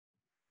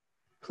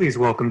Please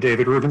welcome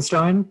David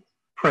Rubenstein,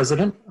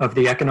 President of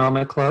the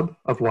Economic Club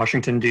of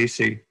Washington,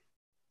 D.C.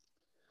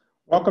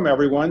 Welcome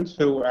everyone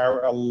to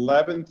our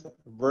 11th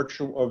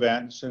virtual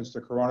event since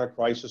the Corona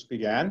crisis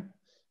began.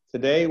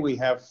 Today we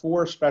have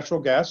four special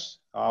guests.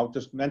 I'll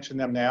just mention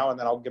them now and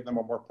then I'll give them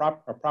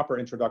a proper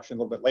introduction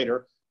a little bit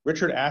later.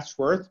 Richard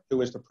Ashworth,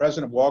 who is the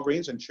President of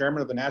Walgreens and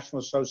Chairman of the National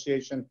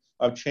Association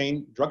of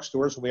Chain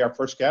Drugstores, will be our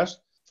first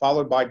guest,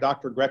 followed by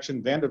Dr.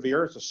 Gretchen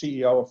Veer, the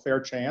CEO of Fair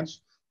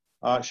Chance.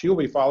 She will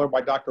be followed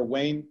by Dr.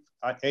 Wayne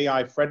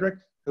A.I. Frederick,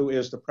 who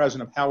is the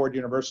President of Howard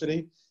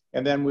University.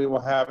 And then we will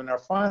have in our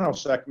final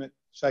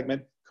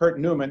segment, Kurt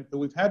Newman, who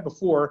we've had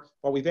before,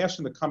 but we've asked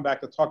him to come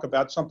back to talk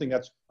about something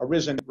that's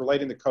arisen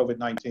relating to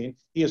COVID-19.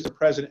 He is the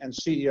President and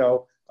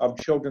CEO of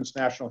Children's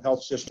National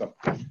Health System.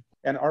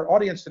 And our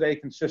audience today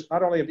consists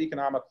not only of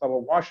Economic Club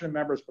of Washington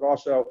members, but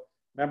also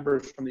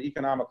members from the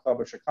Economic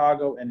Club of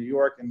Chicago and New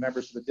York and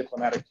members of the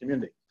diplomatic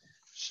community.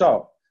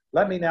 So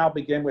let me now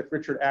begin with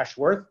Richard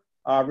Ashworth.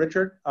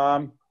 Richard,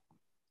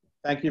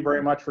 thank you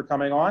very much for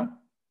coming on.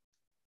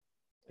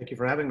 Thank you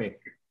for having me.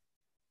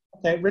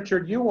 Okay,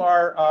 Richard, you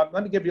are,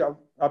 let me give you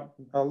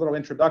a little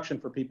introduction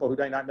for people who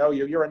do not know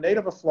you. You're a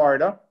native of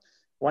Florida,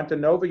 went to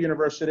Nova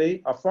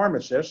University, a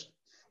pharmacist,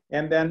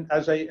 and then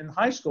in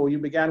high school, you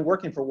began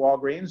working for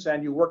Walgreens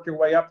and you worked your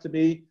way up to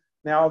be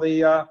now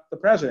the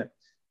president.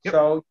 Yep.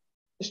 So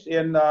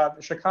in the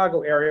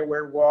Chicago area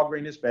where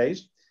Walgreens is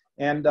based,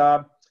 and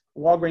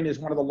Walgreens is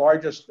one of the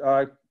largest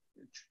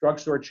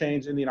drugstore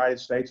chains in the United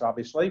States,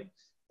 obviously.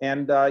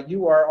 And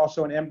you are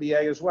also an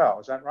MBA as well,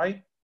 is that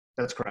right?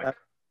 That's correct.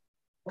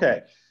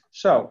 Okay,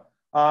 so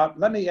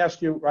let me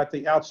ask you at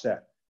the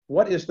outset,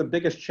 what is the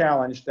biggest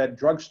challenge that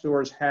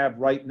drugstores have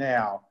right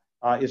now?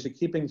 Is it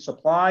keeping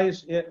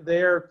supplies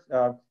there,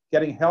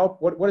 getting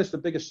help? What is the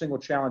biggest single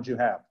challenge you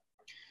have?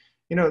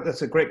 You know,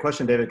 that's a great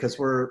question, David, because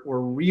we're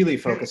really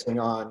focusing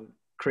on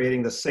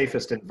creating the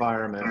safest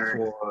environment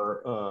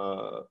for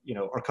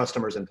our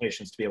customers and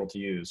patients to be able to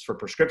use for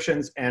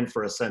prescriptions and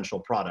for essential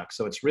products.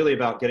 So it's really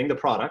about getting the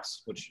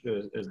products, which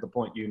is the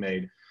point you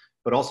made,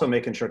 but also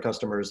making sure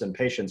customers and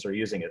patients are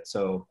using it.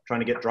 So trying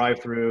to get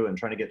drive-through and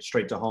trying to get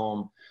straight to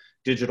home,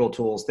 digital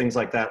tools, things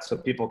like that, so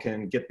people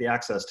can get the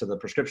access to the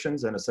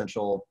prescriptions and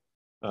essential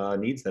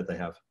needs that they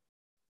have.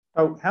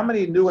 Oh, how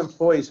many new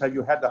employees have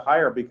you had to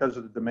hire because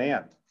of the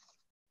demand?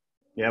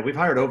 Yeah, we've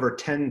hired over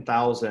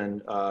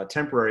 10,000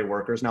 temporary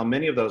workers. Now,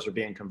 many of those are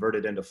being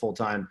converted into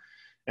full-time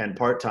and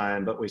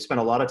part-time, but we spent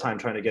a lot of time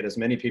trying to get as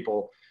many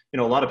people. You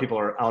know, a lot of people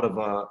are out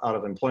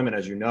of employment,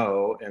 as you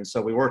know, and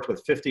so we worked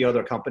with 50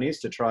 other companies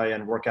to try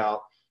and work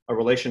out a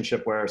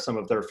relationship where some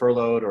of their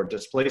furloughed or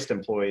displaced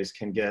employees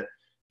can get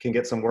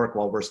some work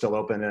while we're still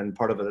open and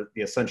part of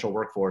the essential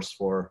workforce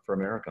for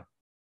America.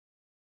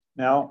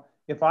 Now,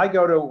 if I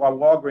go to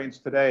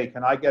Walgreens today,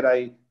 can I get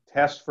a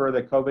test for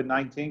the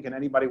COVID-19? Can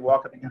anybody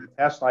walk up and get a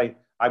test?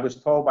 I was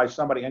told by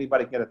somebody,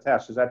 anybody can get a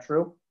test. Is that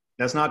true?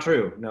 That's not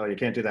true. No, you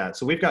can't do that.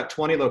 So we've got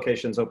 20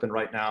 locations open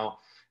right now.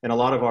 And a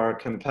lot of our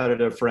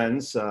competitive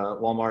friends,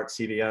 Walmart,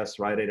 CVS,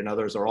 Rite Aid, and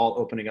others are all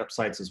opening up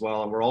sites as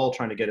well. And we're all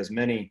trying to get as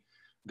many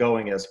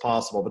going as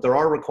possible. But there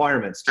are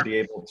requirements to be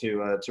able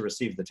to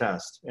receive the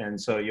test. And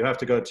so you have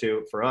to go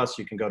to, for us,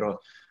 you can go to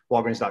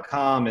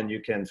walgreens.com and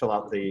you can fill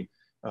out the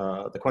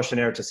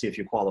questionnaire to see if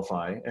you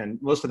qualify. And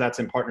most of that's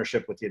in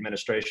partnership with the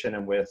administration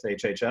and with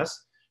HHS.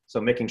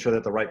 So making sure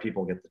that the right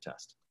people get the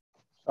test.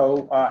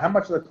 So how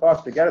much does it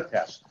cost to get a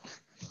test?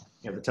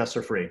 Yeah, the tests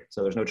are free.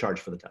 So there's no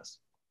charge for the test.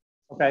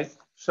 Okay,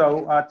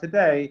 so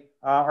today,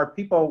 are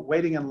people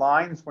waiting in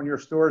lines when your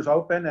store is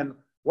open? And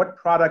what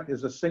product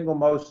is the single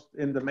most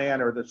in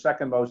demand or the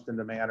second most in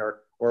demand?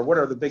 Or what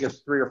are the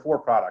biggest 3 or 4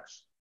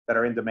 products that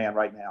are in demand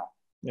right now?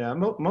 Yeah,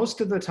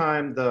 most of the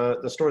time,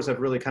 the stores have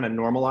really kind of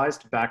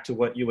normalized back to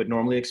what you would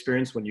normally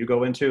experience when you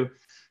go into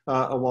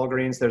a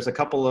Walgreens. There's a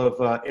couple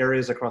of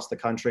areas across the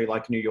country,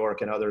 like New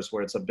York and others,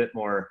 where it's a bit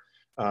more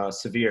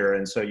severe.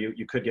 And so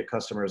you could get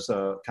customers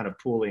kind of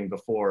pooling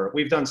before.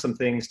 We've done some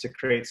things to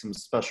create some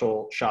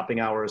special shopping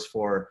hours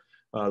for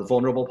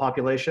vulnerable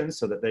populations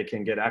so that they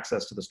can get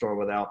access to the store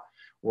without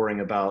worrying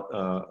about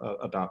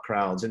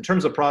crowds. In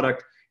terms of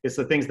product, it's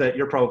the things that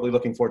you're probably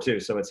looking for too.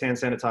 So it's hand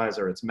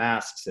sanitizer, it's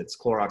masks, it's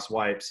Clorox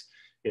wipes,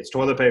 it's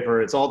toilet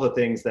paper, it's all the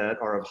things that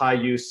are of high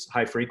use,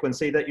 high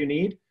frequency that you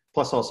need,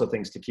 plus also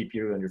things to keep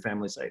you and your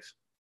family safe.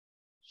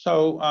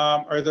 So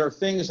are there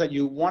things that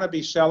you want to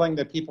be selling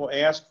that people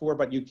ask for,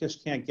 but you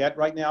just can't get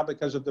right now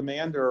because of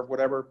demand or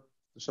whatever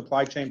the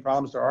supply chain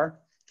problems there are?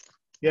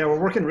 Yeah,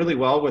 we're working really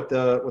well with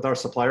our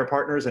supplier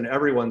partners, and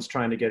everyone's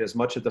trying to get as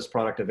much of this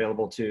product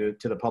available to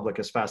the public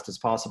as fast as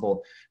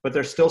possible. But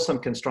there's still some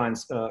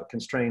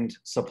constrained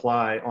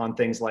supply on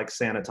things like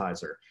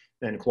sanitizer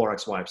and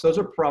Clorox wipes. Those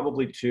are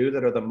probably 2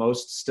 that are the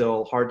most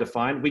still hard to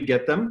find. We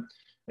get them,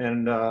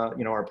 and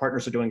our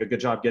partners are doing a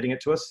good job getting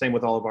it to us. Same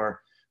with all of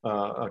our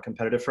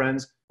competitive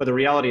friends. But the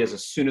reality is,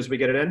 as soon as we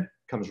get it in, it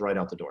comes right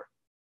out the door.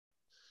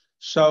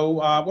 So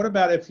what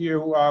about if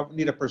you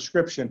need a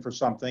prescription for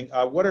something?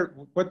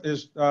 What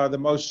is the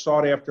most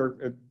sought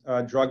after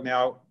drug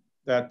now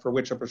for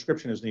which a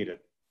prescription is needed?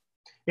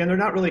 And they're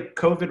not really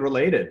COVID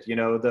related. You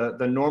know,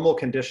 the normal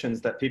conditions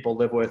that people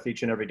live with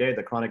each and every day,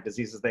 the chronic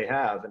diseases they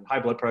have, and high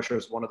blood pressure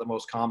is one of the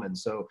most common.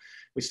 So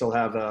we still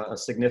have a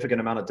significant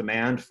amount of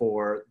demand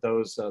for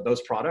those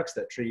products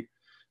that treat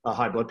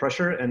high blood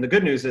pressure. And the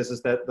good news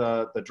is that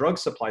the drug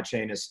supply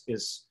chain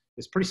is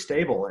pretty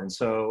stable. And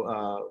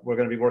so we're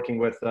going to be working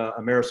with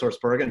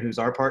AmerisourceBergen, who's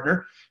our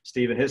partner,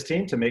 Steve and his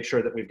team, to make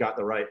sure that we've got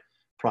the right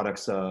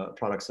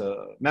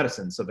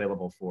medicines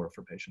available for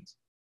patients.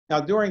 Now,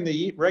 during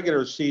the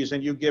regular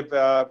season, you give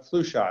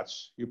flu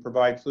shots. You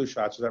provide flu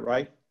shots. Is that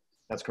right?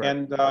 That's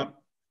correct. And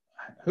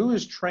who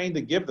is trained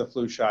to give the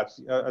flu shots?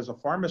 As a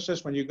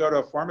pharmacist, when you go to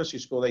a pharmacy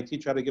school, they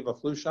teach you how to give a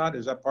flu shot.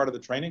 Is that part of the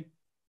training?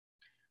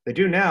 They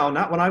do now,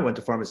 not when I went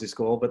to pharmacy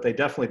school, but they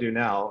definitely do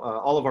now.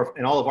 All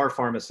of our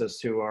pharmacists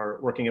who are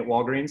working at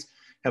Walgreens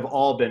have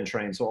all been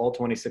trained. So all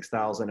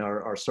 26,000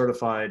 are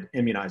certified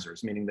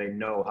immunizers, meaning they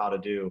know how to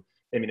do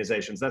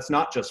immunizations. That's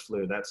not just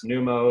flu, that's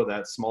pneumo,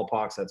 that's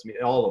smallpox, that's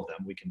all of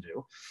them we can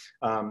do.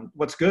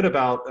 What's good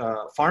about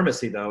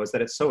pharmacy though, is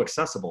that it's so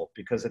accessible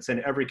because it's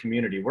in every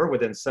community. We're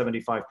within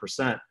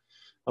 75%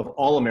 of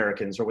all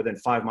Americans are within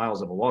 5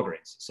 miles of a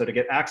Walgreens. So to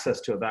get access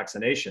to a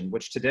vaccination,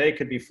 which today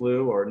could be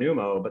flu or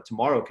pneumo, but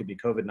tomorrow could be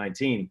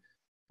COVID-19,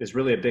 is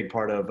really a big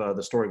part of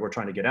the story we're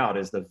trying to get out,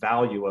 is the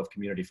value of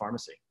community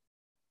pharmacy.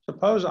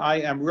 Suppose I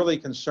am really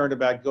concerned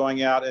about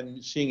going out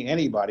and seeing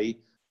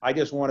anybody. I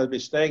just want to be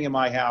staying in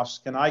my house.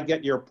 Can I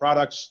get your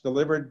products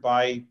delivered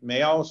by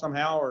mail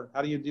somehow, or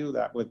how do you do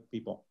that with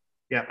people?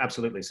 Yeah,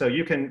 absolutely. So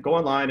you can go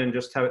online and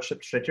just have it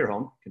shipped straight to your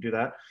home. You can do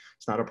that.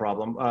 It's not a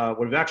problem.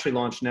 We've actually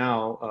launched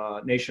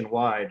now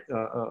nationwide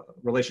a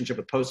relationship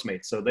with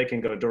Postmates, so they can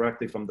go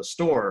directly from the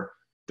store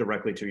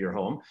directly to your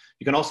home.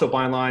 You can also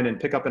buy online and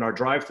pick up in our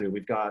drive-thru.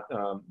 We've got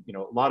a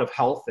lot of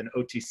health and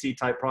OTC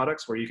type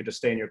products where you could just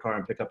stay in your car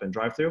and pick up in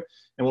drive-thru.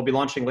 And we'll be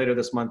launching later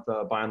this month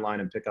buy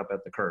online and pick up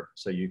at the curb.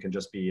 So you can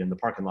just be in the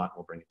parking lot and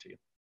we'll bring it to you.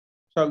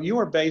 So you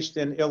are based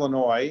in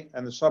Illinois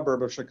and the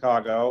suburb of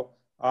Chicago.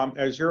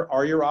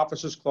 Are your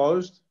offices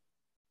closed?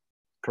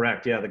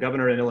 Correct. Yeah, the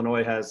governor in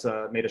Illinois has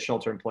made a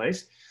shelter in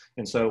place.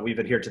 And so we've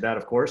adhered to that,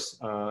 of course.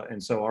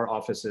 And so our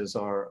offices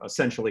are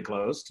essentially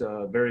closed.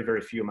 Very,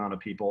 very few amount of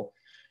people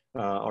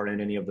are in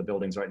any of the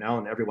buildings right now,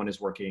 and everyone is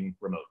working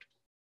remote.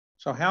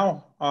 So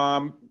how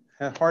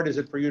hard is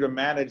it for you to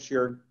manage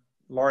your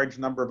large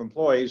number of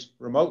employees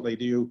remotely?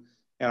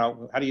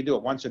 How do you do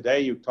it? Once a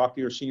day, you talk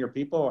to your senior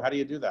people, or how do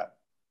you do that?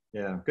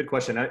 Yeah, good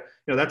question.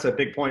 That's a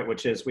big point,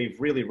 which is we've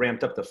really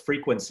ramped up the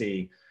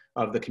frequency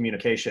of the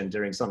communication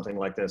during something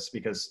like this,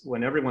 because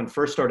when everyone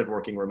first started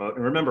working remote,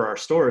 and remember, our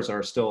stores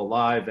are still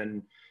live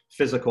and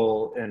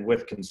physical and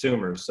with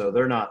consumers, so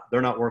they're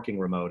not working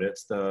remote.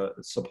 It's the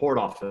support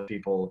office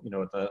people,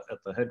 at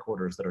the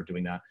headquarters that are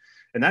doing that,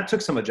 and that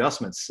took some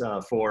adjustments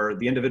for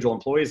the individual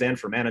employees and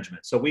for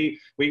management. So we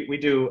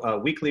do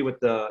weekly with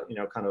the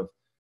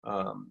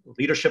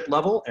leadership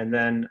level, and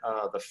then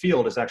the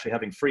field is actually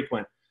having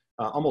frequent,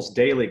 almost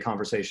daily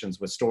conversations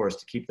with stores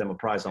to keep them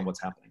apprised on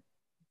what's happening.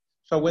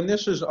 So when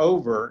this is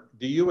over,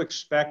 do you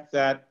expect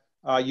that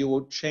you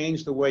will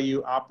change the way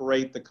you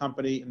operate the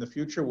company in the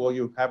future? Will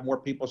you have more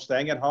people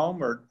staying at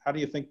home, or how do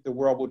you think the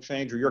world will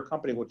change, or your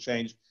company will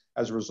change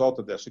as a result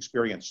of this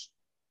experience?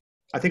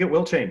 I think it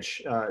will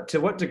change. To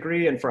what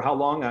degree and for how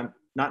long, I'm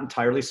not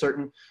entirely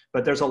certain,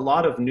 but there's a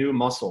lot of new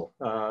muscle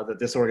that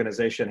this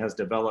organization has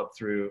developed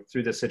through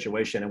this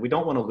situation, and we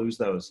don't want to lose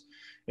those.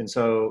 And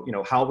so,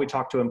 how we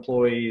talk to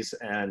employees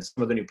and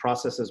some of the new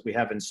processes we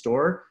have in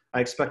store, I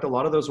expect a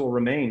lot of those will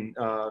remain,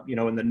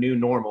 in the new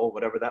normal,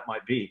 whatever that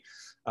might be.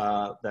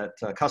 That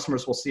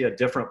customers will see a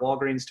different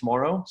Walgreens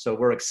tomorrow. So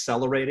we're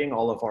accelerating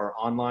all of our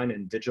online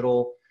and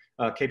digital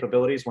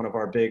capabilities. One of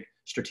our big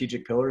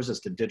strategic pillars is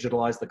to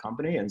digitalize the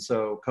company. And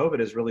so COVID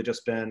has really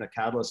just been a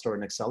catalyst or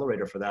an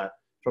accelerator for that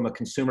from a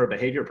consumer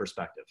behavior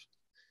perspective.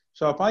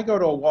 So if I go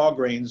to a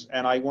Walgreens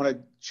and I want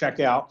to check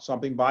out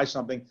something, buy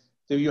something,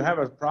 do you have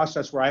a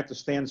process where I have to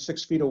stand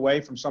 6 feet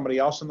away from somebody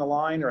else in the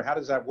line, or how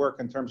does that work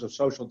in terms of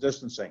social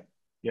distancing?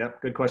 Yeah,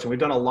 good question. We've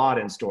done a lot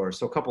in stores.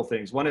 So a couple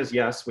things. One is,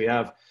 yes, we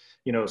have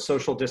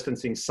social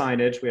distancing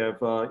signage. We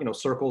have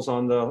circles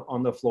on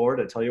the floor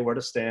to tell you where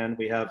to stand.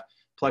 We have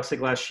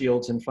plexiglass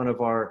shields in front of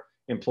our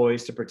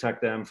employees to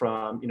protect them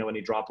from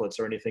any droplets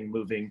or anything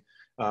moving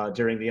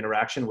during the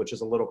interaction, which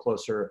is a little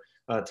closer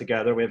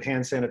together. We have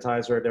hand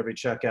sanitizer at every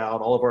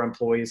checkout. All of our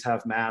employees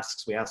have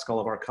masks. We ask all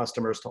of our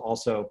customers to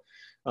also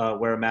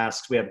wear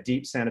masks. We have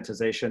deep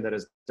sanitization that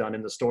is done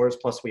in the stores,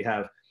 plus we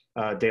have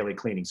daily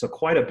cleaning. So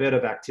quite a bit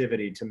of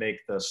activity to make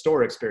the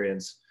store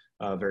experience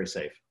very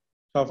safe.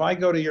 So if I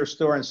go to your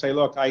store and say,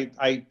 look,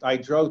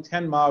 I drove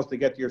 10 miles to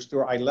get to your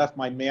store, I left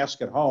my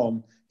mask at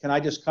home, can I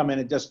just come in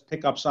and just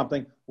pick up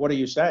something? What do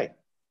you say?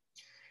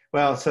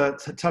 Well, it's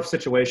a tough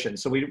situation.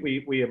 So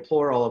we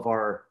implore all of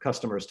our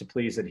customers to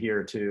please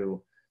adhere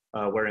to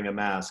wearing a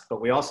mask, but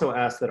we also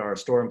ask that our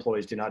store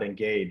employees do not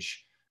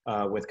engage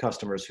with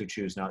customers who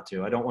choose not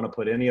to. I don't want to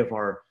put any of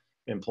our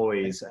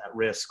employees at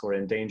risk or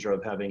in danger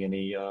of having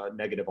any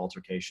negative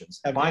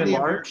altercations. By and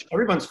large,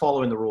 everyone's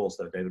following the rules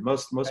though, David.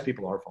 Most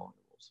people are following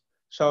the rules.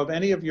 So have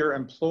any of your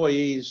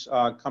employees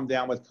come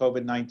down with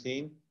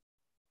COVID-19?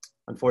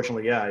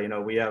 Unfortunately, yeah,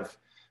 we have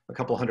a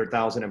couple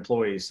 100,000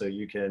 employees, so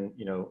you can,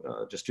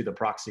 just do the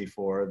proxy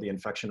for the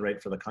infection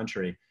rate for the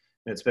country.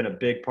 And it's been a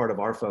big part of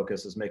our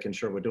focus is making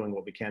sure we're doing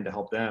what we can to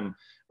help them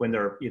when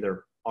they're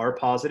either are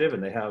positive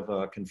and they have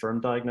a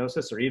confirmed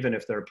diagnosis, or even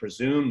if they're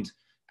presumed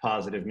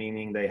positive,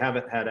 meaning they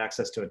haven't had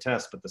access to a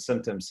test, but the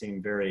symptoms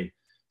seem very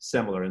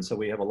similar. And so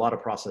we have a lot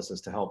of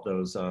processes to help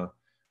those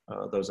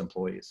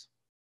employees.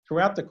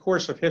 Throughout the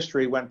course of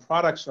history, when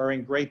products are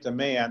in great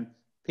demand,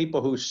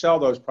 people who sell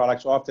those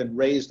products often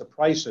raise the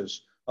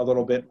prices a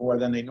little bit more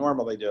than they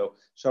normally do.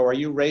 So are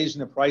you raising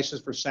the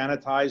prices for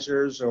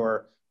sanitizers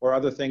or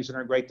other things that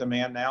are in great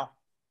demand now?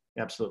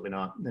 Absolutely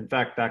not. In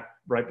fact, back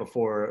right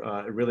before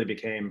it really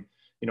became,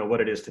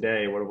 what it is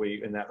today, where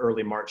we, in that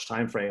early March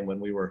timeframe when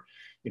we were,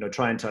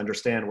 trying to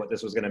understand what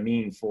this was going to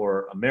mean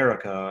for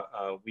America,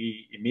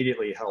 we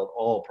immediately held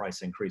all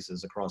price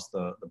increases across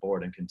the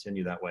board and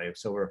continue that way.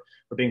 So we're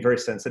being very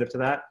sensitive to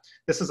that.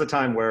 This is a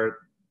time where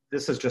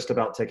this is just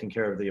about taking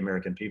care of the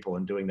American people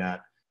and doing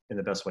that in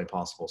the best way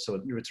possible.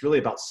 So it's really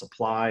about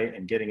supply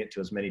and getting it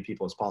to as many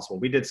people as possible.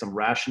 We did some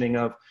rationing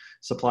of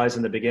supplies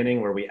in the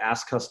beginning where we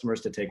asked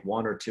customers to take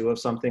one or two of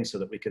something so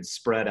that we could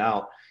spread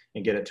out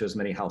and get it to as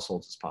many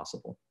households as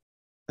possible.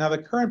 Now, the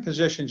current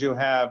positions you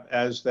have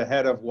as the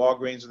head of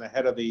Walgreens and the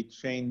head of the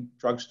Chain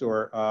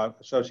Drugstore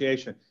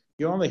Association,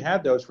 you only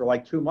had those for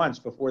like 2 months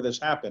before this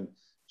happened.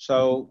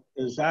 So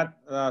is that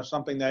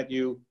something that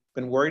you've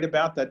been worried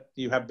about, that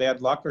you have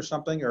bad luck or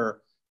something?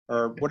 Or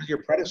what did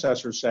your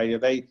predecessors say? Do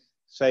they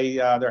say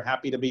they're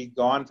happy to be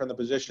gone from the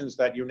positions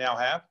that you now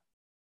have?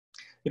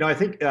 I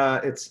think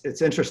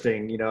it's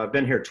interesting. I've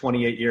been here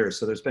 28 years,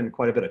 so there's been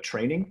quite a bit of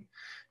training,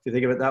 if you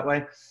think of it that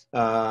way.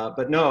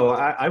 But no,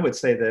 I would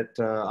say that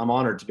I'm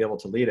honored to be able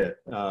to lead it.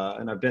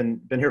 And I've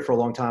been here for a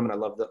long time, and I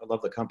love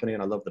the company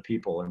and I love the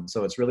people. And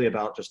so it's really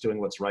about just doing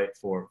what's right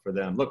for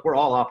them. Look, we're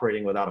all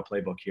operating without a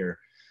playbook here.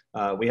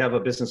 We have a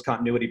business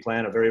continuity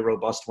plan, a very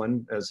robust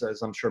one, as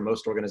I'm sure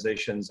most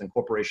organizations and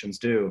corporations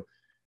do.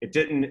 It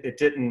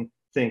didn't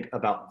think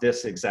about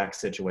this exact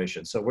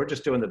situation. So we're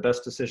just doing the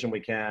best decision we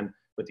can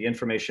with the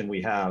information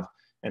we have.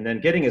 And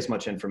then getting as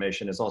much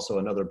information is also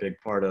another big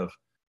part of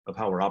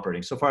how we're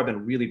operating. So far, I've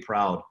been really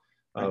proud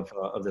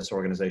of this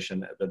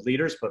organization, the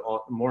leaders, but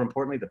more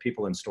importantly, the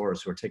people in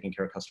stores who are taking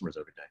care of customers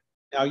every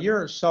day. Now,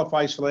 you're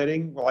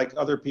self-isolating like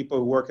other people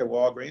who work at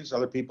Walgreens,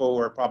 other people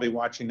who are probably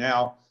watching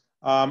now.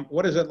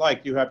 What is it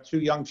like? You have 2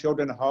 young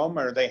children at home.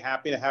 Are they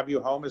happy to have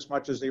you home as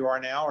much as they are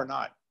now or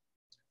not?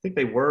 I think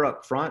they were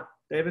up front,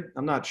 David.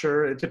 I'm not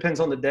sure. It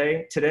depends on the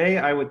day. Today,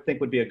 I would think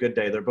would be a good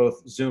day. They're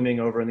both Zooming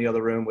over in the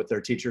other room with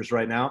their teachers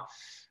right now.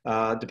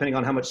 Depending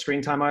on how much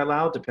screen time I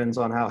allow, depends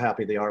on how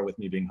happy they are with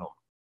me being home.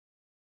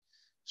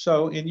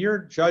 So in your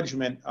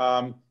judgment,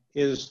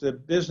 is the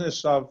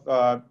business of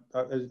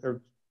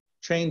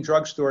chain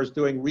drugstores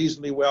doing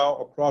reasonably well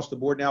across the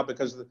board now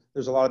because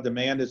there's a lot of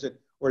demand?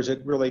 Or is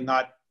it really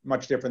not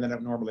much different than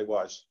it normally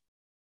was?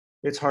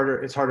 It's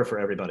harder for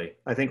everybody.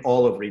 I think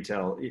all of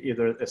retail,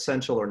 either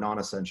essential or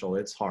non-essential,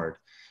 it's hard.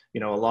 A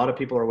lot of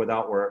people are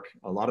without work.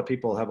 A lot of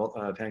people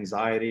have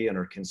anxiety and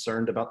are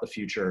concerned about the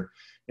future.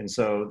 And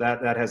so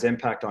that has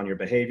impact on your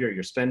behavior,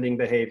 your spending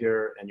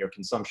behavior, and your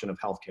consumption of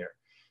healthcare.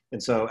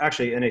 And so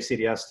actually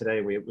NACDS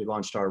today, we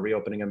launched our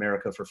Reopening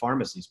America for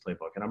Pharmacies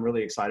playbook. And I'm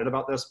really excited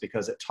about this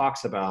because it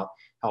talks about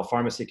how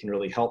pharmacy can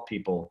really help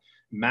people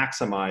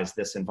maximize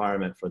this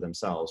environment for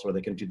themselves, where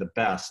they can do the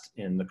best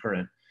in the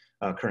current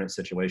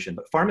situation.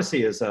 But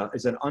pharmacy is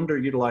an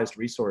underutilized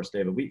resource,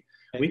 David.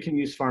 We can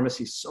use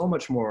pharmacy so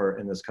much more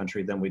in this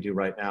country than we do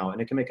right now,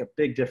 and it can make a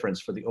big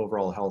difference for the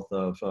overall health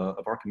of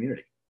our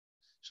community.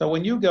 So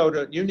when you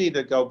need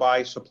to go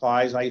buy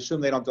supplies, I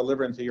assume they don't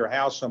deliver into your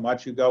house so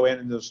much. You go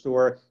into the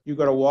store, you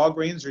go to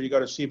Walgreens or you go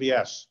to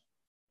CVS?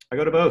 I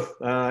go to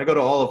both. I go to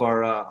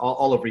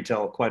all of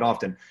retail quite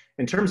often.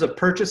 In terms of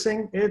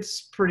purchasing,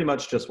 it's pretty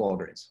much just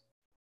Walgreens.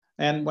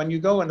 And when you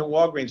go into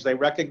Walgreens, they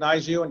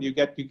recognize you and you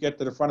get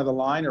to the front of the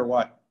line or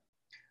what?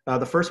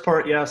 The first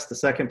part, yes. The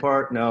second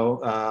part,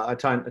 no. I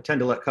tend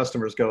to let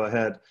customers go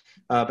ahead.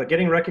 But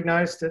getting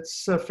recognized,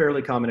 it's a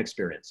fairly common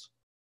experience.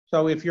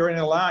 So if you're in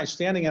a line,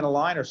 standing in a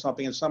line or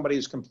something, and somebody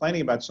is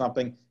complaining about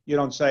something, you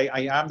don't say,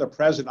 I'm the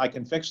president, I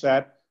can fix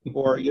that,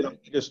 or you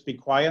just be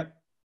quiet?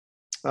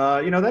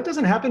 That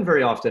doesn't happen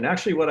very often.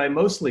 Actually, what I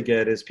mostly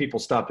get is people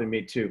stopping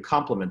me to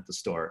compliment the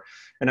store.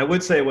 And I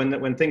would say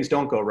when things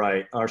don't go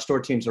right, our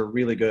store teams are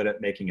really good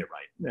at making it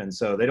right. And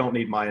so they don't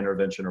need my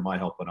intervention or my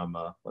help when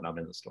I'm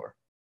in the store.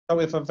 So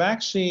if a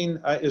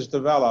vaccine is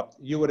developed,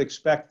 you would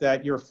expect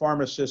that your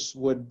pharmacists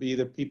would be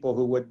the people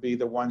who would be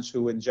the ones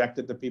who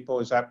injected the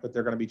people. Is that what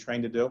they're going to be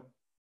trained to do?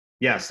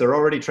 Yes, they're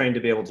already trained to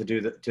be able to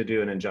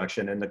do an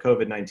injection, and the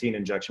COVID-19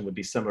 injection would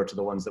be similar to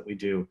the ones that we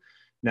do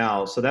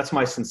now. So that's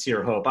my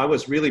sincere hope. I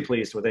was really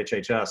pleased with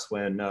HHS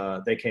when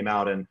they came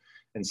out and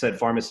and said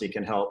pharmacy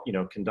can help,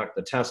 conduct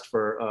the test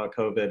for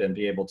COVID and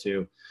be able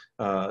to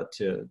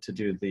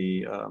do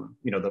the,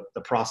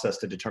 the process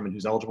to determine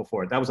who's eligible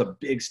for it. That was a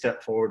big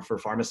step forward for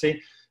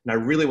pharmacy. And I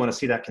really want to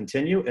see that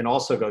continue and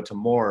also go to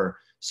more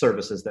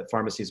services that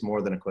pharmacy is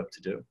more than equipped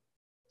to do.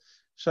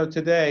 So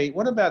today,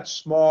 what about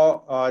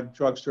small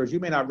drugstores? You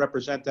may not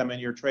represent them in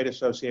your trade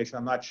association,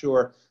 I'm not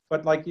sure,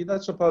 but like,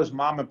 let's suppose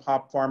mom and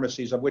pop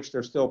pharmacies, of which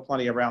there's still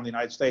plenty around the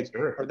United States.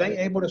 Sure. Are they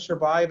able to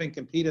survive and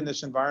compete in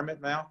this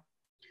environment now?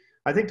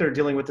 I think they're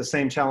dealing with the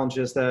same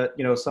challenges that,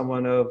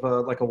 someone of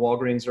like a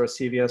Walgreens or a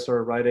CVS or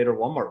a Rite Aid or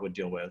Walmart would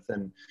deal with.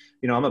 And,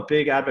 I'm a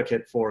big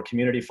advocate for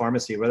community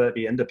pharmacy, whether it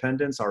be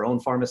independents, our own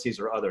pharmacies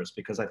or others,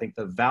 because I think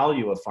the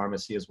value of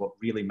pharmacy is what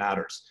really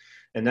matters.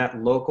 And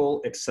that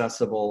local,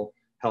 accessible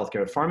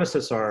healthcare.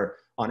 Pharmacists are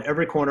on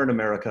every corner in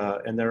America,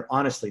 and they're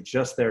honestly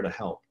just there to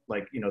help.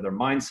 Like, their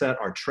mindset,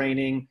 our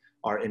training,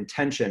 our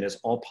intention is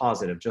all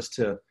positive, just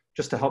to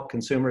help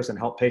consumers and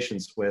help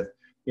patients with,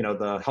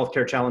 the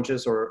healthcare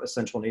challenges or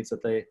essential needs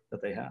that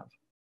they have.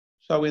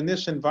 So in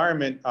this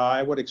environment,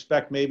 I would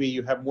expect maybe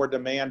you have more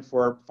demand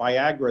for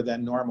Viagra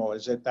than normal.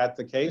 Is that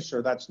the case,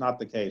 or that's not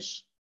the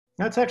case?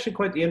 That's actually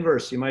quite the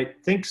inverse. You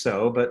might think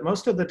so, but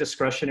most of the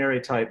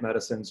discretionary type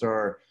medicines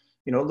are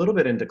a little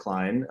bit in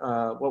decline.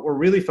 What we're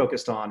really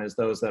focused on is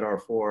those that are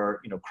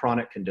for,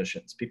 chronic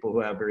conditions, people who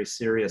have very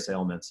serious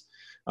ailments,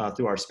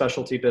 through our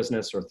specialty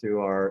business or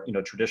through our,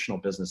 traditional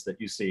business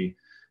that you see,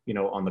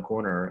 on the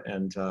corner.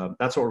 And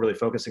that's what we're really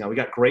focusing on. We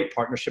got great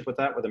partnership with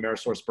that, with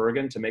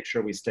AmerisourceBergen, to make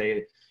sure we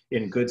stay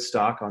in good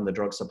stock on the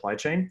drug supply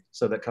chain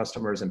so that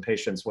customers and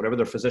patients, whatever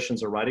their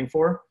physicians are writing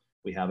for,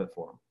 we have it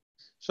for them.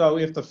 So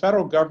if the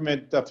federal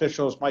government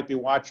officials might be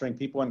watching,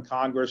 people in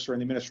Congress or in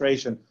the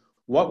administration,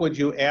 what would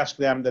you ask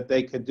them that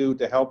they could do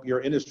to help your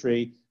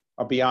industry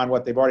beyond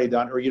what they've already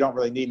done, or you don't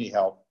really need any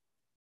help?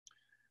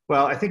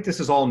 Well, I think this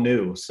is all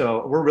new.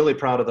 So we're really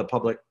proud of the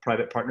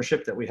public-private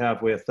partnership that we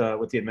have with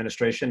the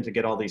administration to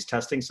get all these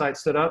testing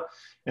sites stood up.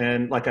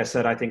 And like I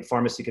said, I think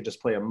pharmacy could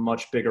just play a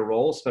much bigger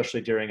role,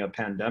 especially during a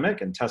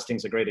pandemic, and testing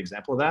is a great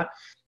example of that.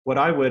 What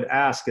I would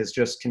ask is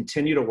just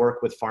continue to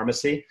work with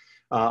pharmacy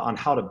on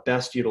how to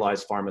best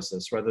utilize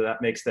pharmacists, whether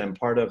that makes them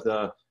part of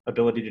the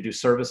ability to do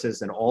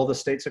services in all the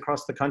states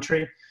across the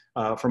country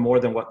for more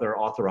than what they're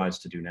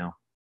authorized to do now.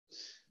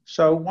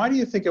 So why do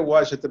you think it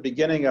was at the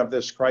beginning of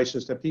this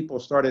crisis that people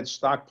started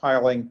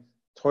stockpiling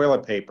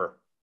toilet paper?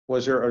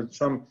 Was there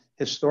some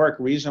historic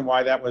reason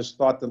why that was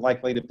thought that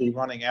likely to be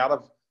running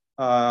out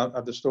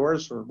of the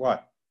stores, or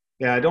what?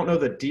 Yeah, I don't know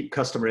the deep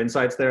customer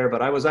insights there,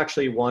 but I was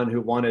actually one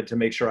who wanted to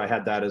make sure I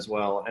had that as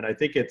well. And I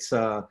think it's,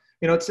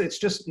 it's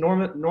just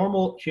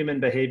normal human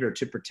behavior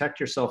to protect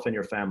yourself and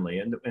your family,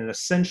 and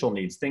essential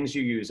needs, things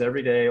you use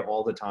every day,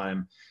 all the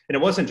time. And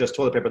it wasn't just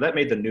toilet paper. That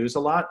made the news a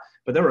lot,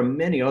 but there were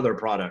many other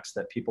products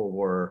that people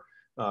were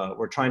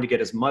trying to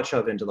get as much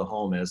of into the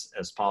home as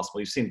possible.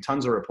 You've seen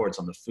tons of reports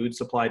on the food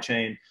supply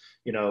chain,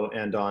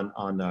 and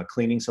on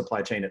cleaning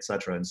supply chain, et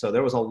cetera. And so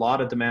there was a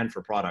lot of demand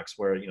for products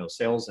where,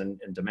 sales and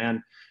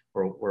demand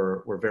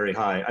were very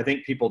high. I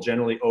think people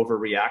generally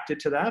overreacted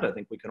to that. I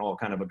think we can all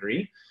kind of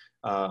agree.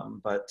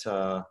 But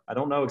I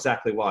don't know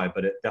exactly why,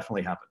 but it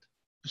definitely happened.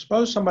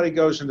 Suppose somebody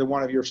goes into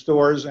one of your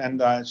stores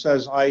and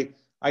says,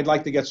 I'd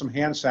like to get some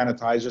hand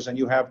sanitizers, and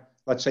you have,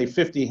 let's say,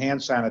 50 hand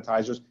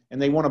sanitizers, and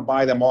they want to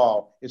buy them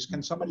all.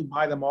 Can somebody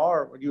buy them all,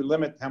 or would you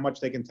limit how much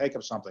they can take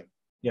of something?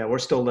 Yeah, we're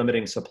still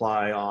limiting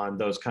supply on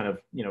those kind of,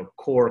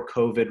 core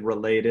COVID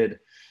related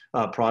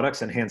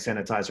products, and hand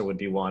sanitizer would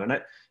be one.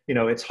 And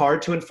it's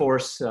hard to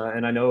enforce,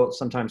 and I know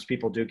sometimes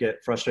people do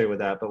get frustrated with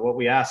that, but what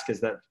we ask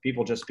is that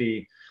people just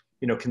be,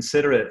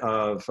 considerate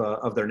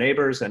of their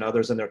neighbors and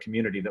others in their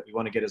community, that we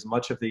want to get as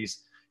much of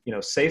these,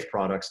 safe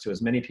products to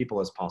as many people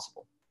as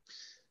possible.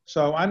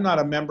 So I'm not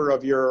a member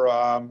of your,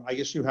 I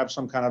guess you have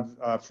some kind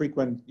of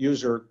frequent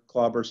user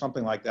club or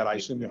something like that. I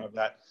assume you have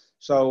that.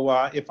 So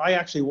if I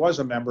actually was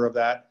a member of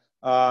that,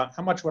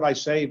 how much would I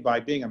save by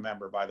being a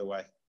member, by the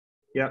way?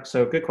 Yeah,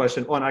 so good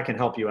question. One, I can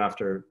help you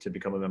after to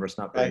become a member. It's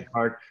not very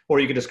hard.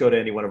 Or you can just go to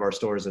any one of our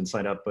stores and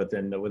sign up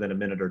within a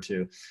minute or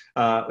two.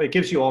 It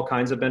gives you all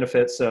kinds of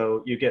benefits.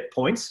 So you get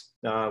points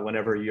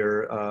whenever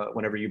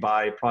you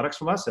buy products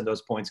from us, and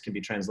those points can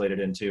be translated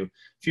into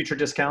future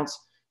discounts.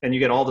 And you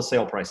get all the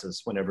sale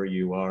prices whenever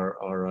you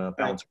are a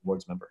Balance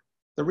Rewards member.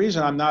 The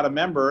reason I'm not a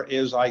member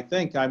is I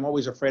think I'm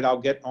always afraid I'll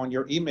get on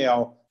your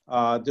email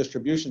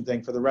distribution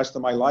thing for the rest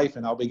of my life,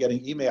 and I'll be getting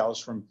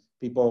emails from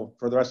people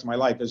for the rest of my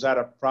life. Is that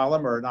a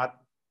problem or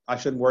not? I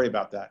shouldn't worry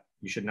about that.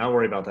 You should not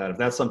worry about that. If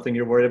that's something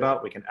you're worried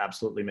about, we can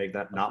absolutely make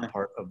that not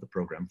part of the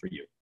program for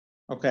you.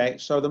 Okay,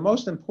 so the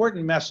most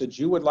important message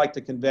you would like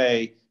to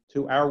convey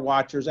to our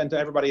watchers and to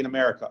everybody in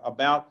America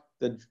about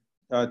the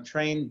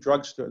chain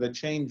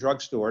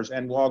drugstores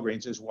and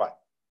Walgreens is what?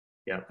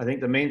 Yeah, I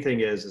think the main thing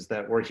is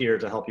that we're here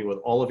to help you with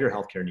all of your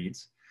healthcare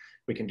needs.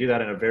 We can do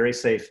that in a very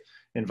safe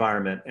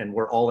environment, and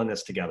we're all in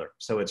this together.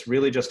 So it's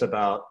really just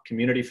about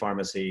community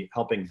pharmacy,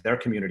 helping their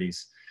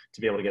communities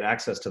to be able to get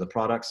access to the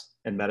products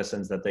and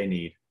medicines that they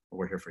need.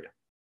 We're here for you.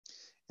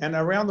 And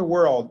around the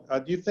world,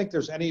 do you think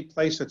there's any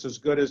place that's as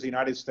good as the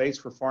United States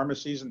for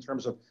pharmacies in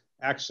terms of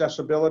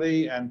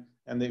accessibility and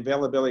the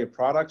availability of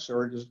products?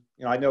 Or just,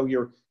 I know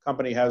your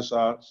company has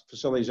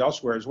facilities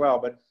elsewhere as well,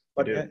 but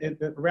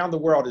around the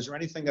world, is there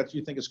anything that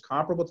you think is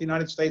comparable to the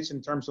United States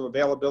in terms of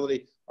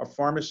availability of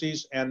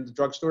pharmacies and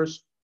drugstores?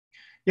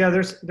 Yeah,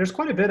 there's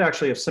quite a bit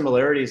actually of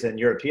similarities in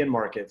European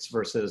markets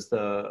versus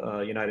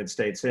the United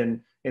States.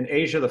 In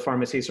Asia, the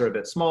pharmacies are a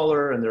bit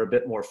smaller and they're a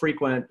bit more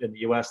frequent. In the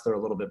US, they're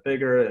a little bit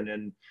bigger. And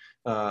in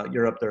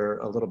Europe, they're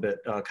a little bit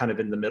kind of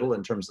in the middle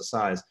in terms of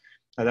size.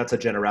 That's a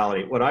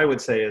generality. What I would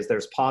say is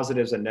there's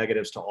positives and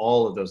negatives to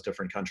all of those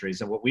different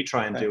countries. And what we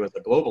try and do as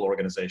a global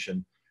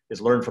organization is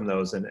learn from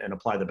those and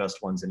apply the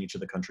best ones in each of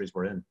the countries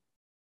we're in.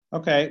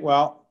 Okay,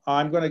 well,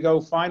 I'm going to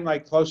go find my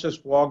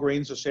closest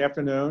Walgreens this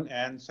afternoon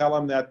and tell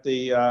them that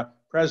the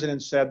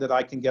president said that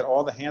I can get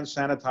all the hand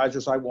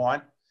sanitizers I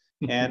want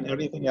and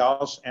anything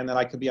else, and that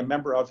I could be a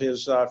member of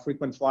his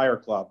frequent flyer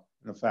club,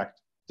 in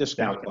effect,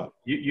 discount club.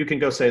 You can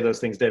go say those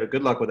things, David.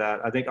 Good luck with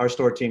that. I think our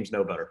store teams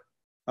know better.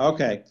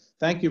 Okay,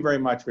 thank you very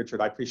much, Richard.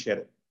 I appreciate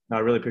it. No, I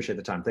really appreciate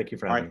the time. Thank you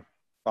for having me.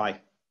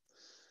 Bye.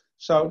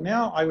 So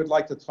now I would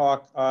like to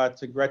talk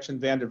to Gretchen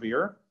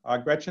Veer.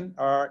 Gretchen,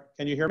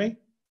 can you hear me?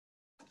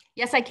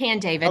 Yes, I can,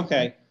 David.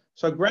 Okay,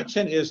 so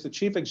Gretchen is the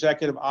Chief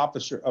Executive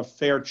Officer of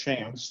Fair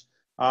Chance.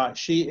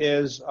 She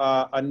is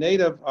a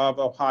native of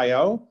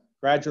Ohio,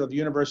 graduate of the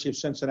University of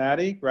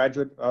Cincinnati,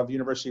 graduate of the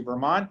University of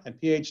Vermont, and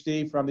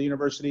PhD from the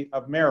University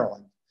of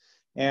Maryland.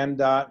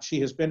 And she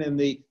has been in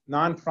the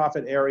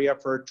nonprofit area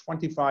for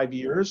 25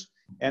 years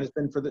and has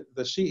been for the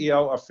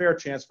CEO of Fair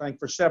Chance, I think,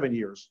 for 7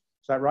 years.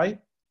 Is that right?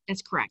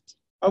 That's correct.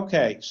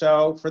 Okay,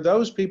 so for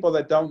those people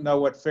that don't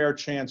know what Fair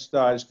Chance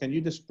does, can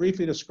you just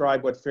briefly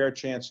describe what Fair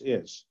Chance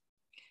is?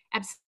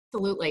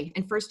 Absolutely.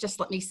 And first, just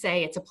let me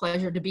say it's a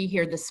pleasure to be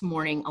here this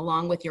morning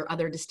along with your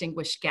other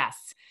distinguished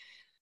guests.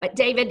 But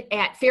David,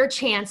 at Fair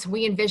Chance,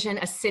 we envision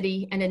a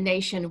city and a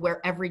nation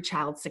where every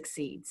child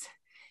succeeds.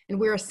 And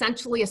we're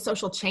essentially a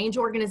social change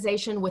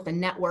organization with a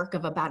network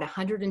of about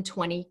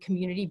 120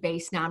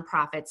 community-based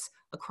nonprofits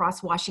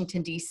across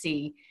Washington,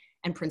 D.C.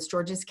 and Prince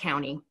George's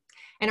County.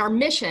 And our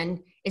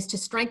mission is to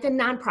strengthen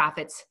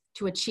nonprofits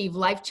to achieve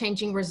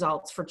life-changing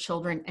results for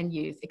children and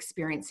youth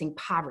experiencing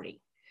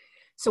poverty.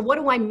 So what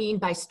do I mean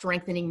by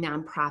strengthening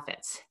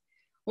nonprofits?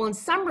 Well, in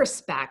some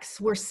respects,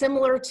 we're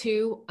similar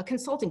to a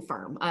consulting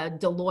firm, a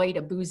Deloitte,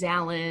 a Booz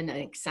Allen,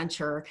 an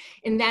Accenture,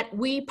 in that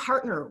we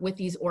partner with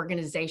these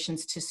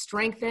organizations to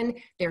strengthen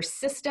their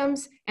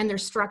systems and their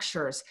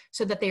structures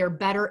so that they are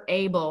better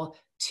able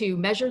to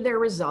measure their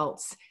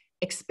results,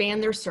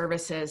 expand their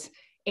services,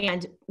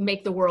 and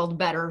make the world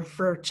better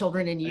for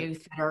children and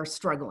youth that are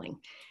struggling.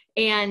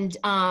 And,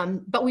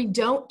 but we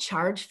don't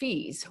charge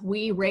fees.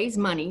 We raise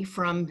money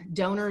from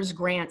donors,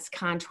 grants,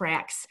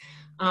 contracts,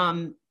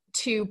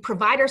 to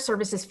provide our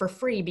services for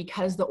free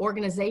because the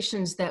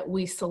organizations that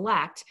we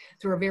select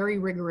through a very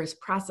rigorous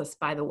process,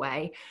 by the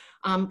way,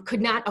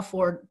 could not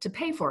afford to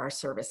pay for our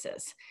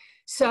services.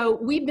 So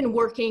we've been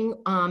working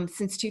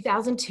since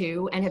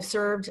 2002 and have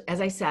served,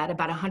 as I said,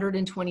 about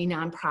 120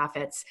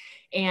 nonprofits.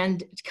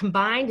 And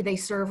combined, they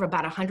serve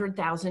about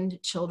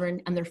 100,000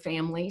 children and their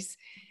families.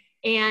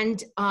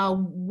 And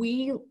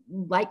we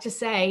like to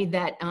say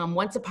that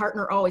once a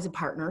partner, always a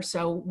partner.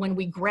 So when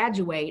we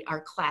graduate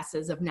our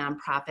classes of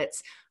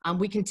nonprofits,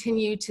 we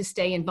continue to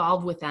stay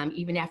involved with them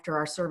even after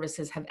our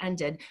services have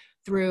ended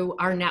through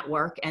our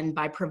network and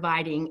by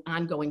providing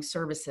ongoing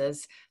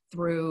services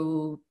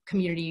through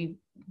community,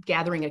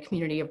 gathering a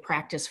community of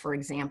practice, for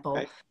example.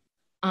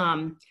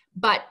 Right.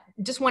 But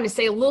just want to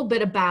say a little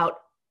bit about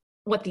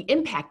what the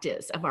impact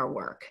is of our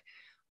work.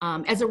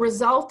 As a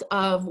result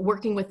of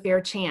working with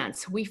Fair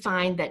Chance, we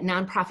find that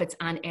nonprofits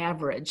on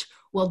average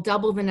will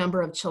double the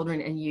number of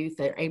children and youth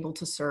they're able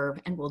to serve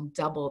and will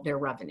double their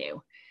revenue.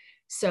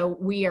 So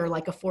we are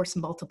like a force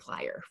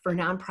multiplier for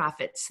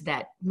nonprofits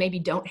that maybe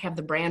don't have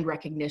the brand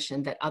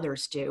recognition that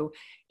others do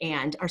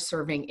and are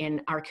serving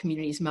in our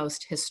community's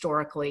most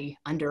historically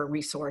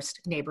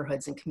under-resourced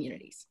neighborhoods and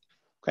communities.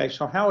 Okay,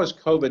 so how has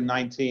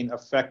COVID-19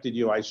 affected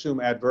you? I assume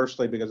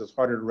adversely because it's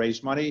harder to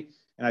raise money,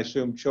 and I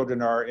assume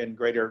children are in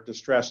greater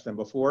distress than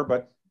before,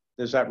 but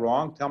is that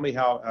wrong? Tell me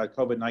how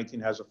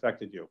COVID-19 has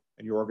affected you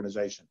and your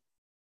organization.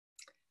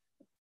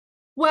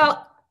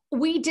 Well,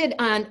 we did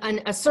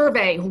a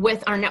survey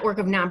with our network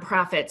of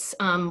nonprofits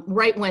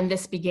right when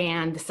this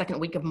began, the second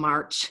week of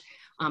March,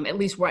 at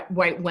least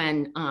right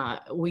when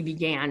we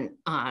began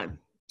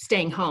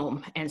staying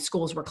home and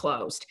schools were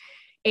closed.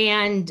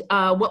 And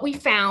what we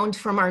found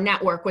from our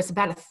network was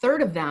about a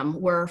third of them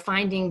were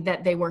finding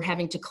that they were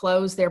having to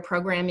close their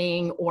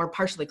programming or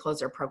partially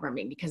close their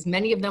programming because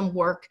many of them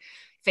work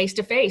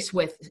face-to-face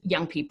with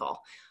young people.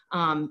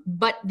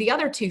 But the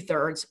other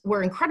 2/3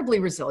 were incredibly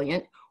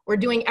resilient, were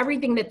doing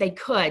everything that they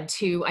could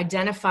to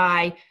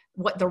identify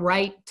what the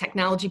right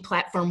technology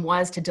platform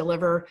was to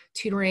deliver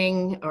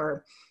tutoring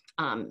or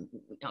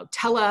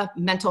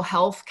tele-mental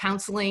health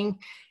counseling.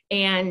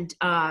 And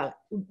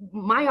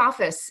my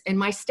office and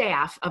my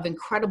staff of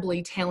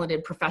incredibly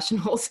talented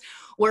professionals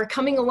were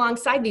coming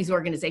alongside these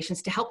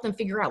organizations to help them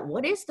figure out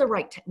what is the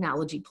right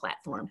technology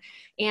platform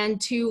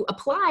and to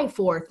apply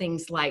for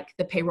things like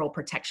the payroll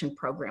protection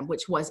program,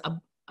 which was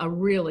a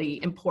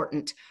really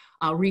important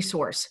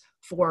resource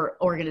for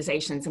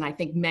organizations. And I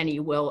think many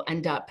will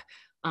end up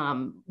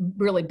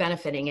really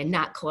benefiting and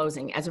not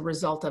closing as a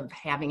result of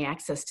having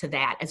access to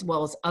that, as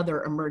well as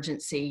other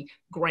emergency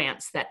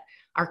grants that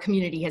our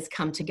community has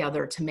come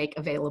together to make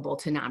available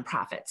to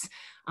nonprofits.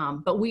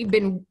 But we've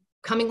been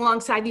coming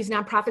alongside these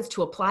nonprofits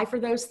to apply for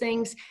those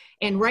things.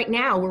 And right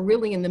now we're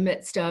really in the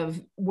midst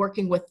of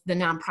working with the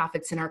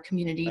nonprofits in our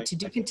community to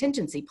do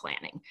contingency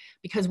planning,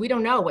 because we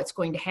don't know what's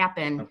going to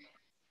happen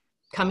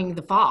coming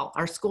the fall.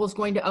 Our school's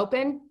going to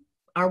open.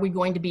 Are we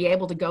going to be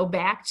able to go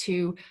back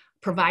to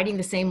providing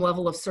the same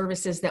level of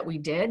services that we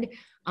did?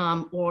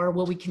 Or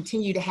will we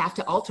continue to have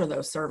to alter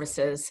those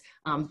services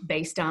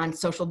based on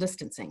social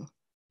distancing?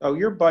 So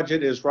your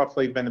budget has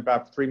roughly been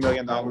about $3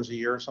 million a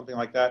year, something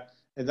like that.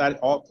 Does that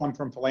all come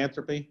from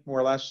philanthropy, more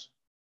or less?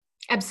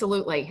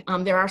 Absolutely.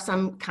 There are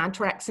some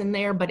contracts in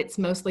there, but it's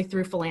mostly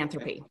through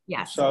philanthropy.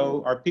 Yes.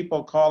 So are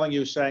people calling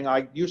you saying,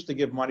 I used to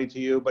give money to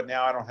you, but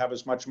now I don't have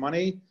as much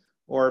money?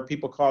 Or are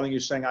people calling you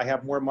saying, I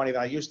have more money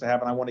than I used to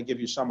have and I want to give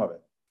you some of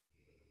it?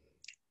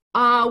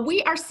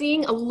 We are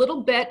seeing a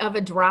little bit of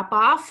a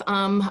drop-off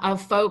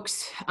of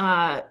folks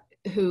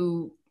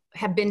who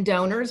have been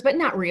donors, but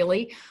not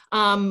really.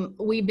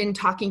 We've been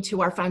talking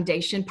to our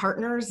foundation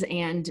partners,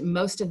 and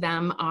most of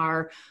them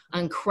are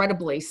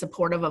incredibly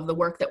supportive of the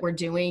work that we're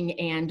doing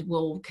and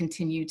will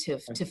continue to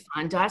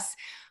fund us.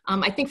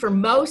 I think for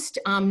most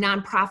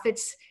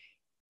nonprofits,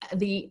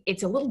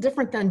 it's a little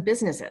different than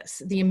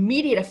businesses. The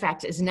immediate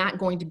effect is not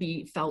going to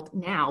be felt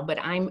now, but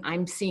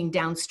I'm seeing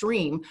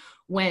downstream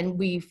when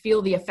we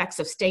feel the effects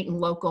of state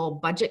and local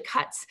budget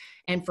cuts.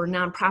 And for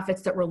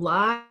nonprofits that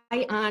rely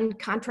on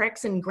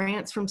contracts and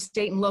grants from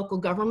state and local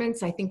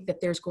governments, I think that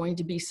there's going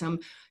to be some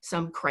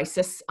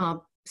crisis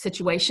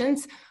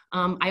situations.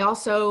 I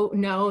also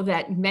know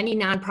that many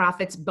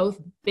nonprofits,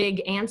 both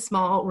big and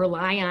small,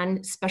 rely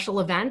on special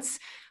events.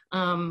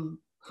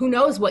 Who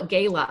knows what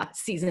gala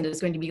season is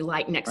going to be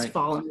like next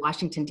fall in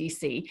Washington,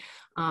 D.C.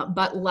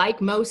 But like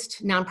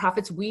most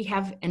nonprofits, we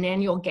have an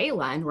annual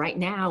gala. And right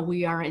now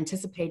we are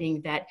anticipating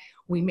that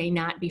we may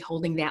not be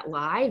holding that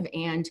live.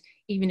 And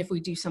even if we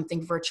do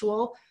something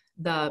virtual,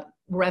 the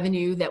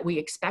revenue that we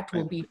expect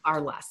will be far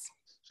less.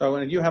 So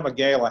when you have a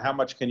gala, how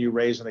much can you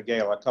raise in a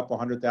gala? A couple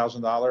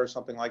 $100,000,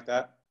 something like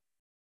that?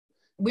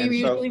 We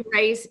usually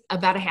raise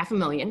about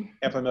 $500,000.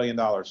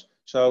 $500,000.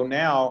 So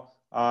now,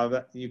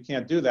 you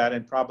can't do that,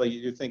 and probably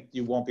you think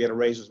you won't be able to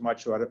raise as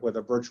much with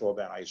a virtual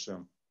event, I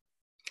assume.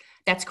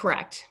 That's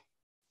correct.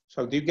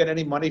 So do you get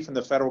any money from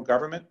the federal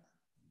government?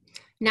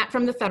 Not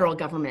from the federal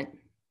government.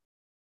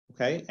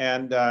 Okay,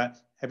 and are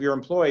your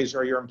employees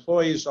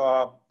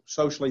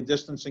socially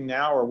distancing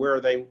now, or where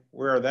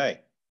are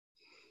they?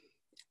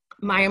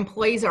 My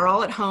employees are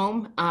all at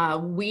home.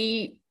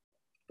 We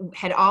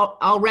had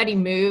already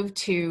moved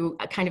to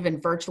a kind of a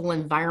virtual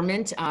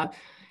environment.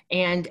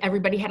 And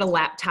everybody had a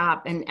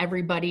laptop and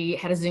everybody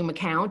had a Zoom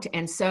account.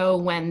 And so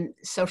when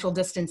social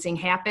distancing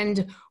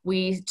happened,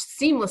 we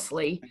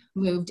seamlessly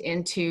moved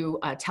into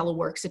a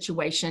telework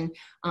situation.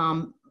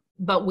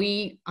 But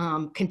we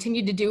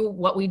continued to do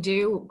what we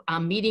do,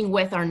 meeting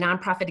with our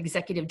nonprofit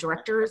executive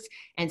directors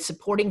and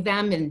supporting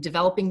them in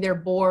developing their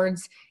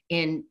boards,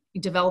 in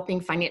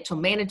developing financial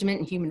management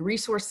and human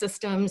resource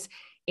systems,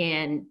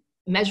 and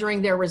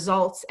measuring their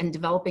results and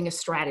developing a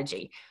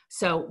strategy.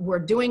 So we're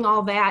doing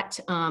all that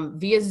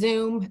via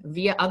Zoom,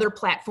 via other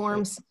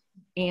platforms.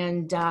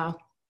 And all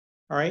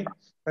right.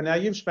 But now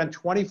you've spent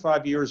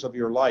 25 years of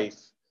your life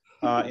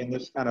in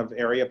this kind of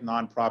area of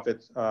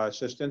nonprofit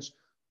assistance.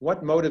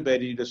 What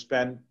motivated you to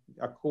spend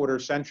a quarter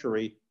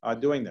century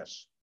doing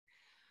this?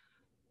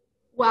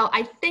 Well,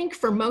 I think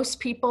for most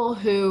people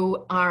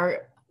who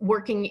are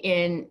working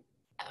in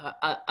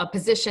a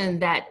position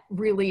that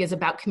really is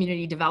about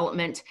community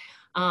development,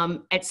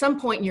 at some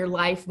point in your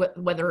life,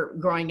 whether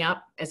growing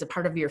up as a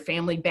part of your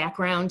family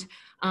background,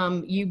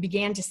 you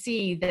began to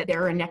see that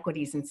there are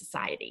inequities in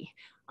society,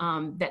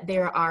 that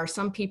there are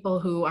some people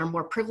who are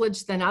more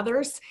privileged than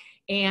others,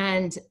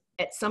 and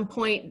at some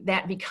point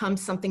that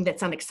becomes something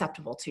that's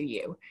unacceptable to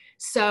you.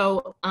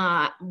 So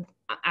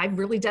I've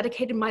really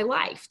dedicated my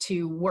life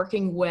to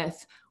working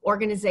with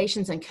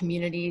organizations and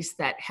communities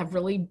that have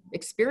really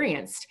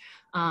experienced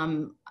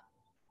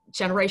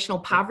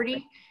generational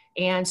poverty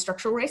and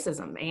structural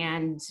racism.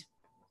 And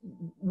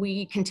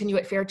we continue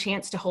at Fair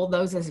Chance to hold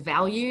those as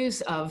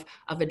values of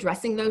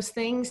addressing those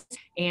things.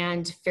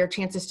 And Fair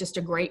Chance is just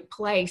a great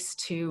place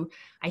to,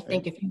 I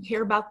think, if you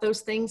care about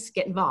those things,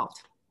 get involved.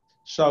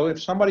 So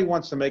if somebody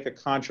wants to make a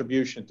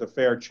contribution to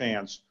Fair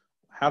Chance,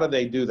 how do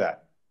they do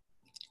that?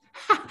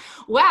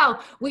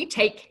 Well, we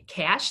take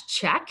cash,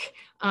 check.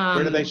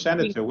 Where do they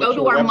send it to? Go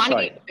to our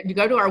website? You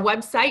go to our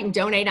website and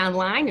donate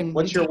online. And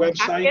what's your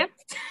website?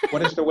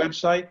 What is the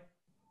website?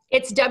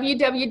 It's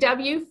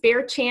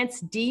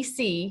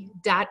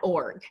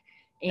www.fairchancedc.org.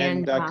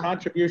 And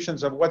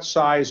contributions of what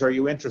size are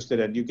you interested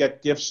in? You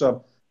get gifts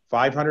of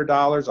 $500,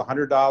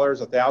 $100,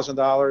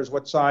 $1,000.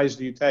 What size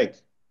do you take?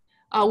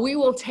 We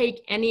will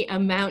take any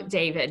amount,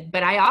 David,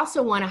 but I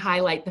also want to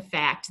highlight the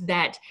fact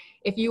that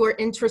if you are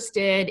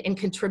interested in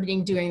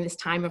contributing during this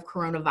time of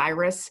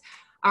coronavirus,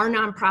 our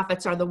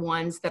nonprofits are the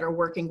ones that are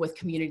working with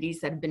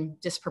communities that have been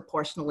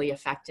disproportionately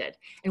affected.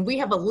 And we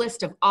have a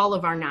list of all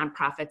of our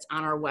nonprofits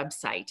on our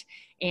website.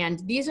 And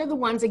these are the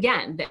ones,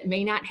 again, that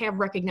may not have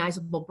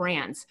recognizable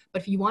brands,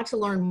 but if you want to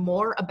learn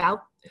more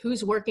about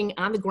who's working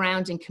on the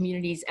ground in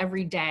communities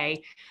every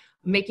day,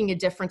 making a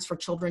difference for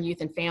children,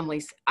 youth, and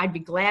families, I'd be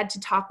glad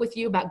to talk with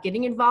you about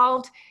getting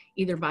involved,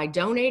 either by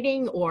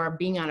donating or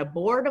being on a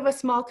board of a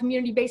small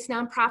community-based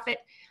nonprofit.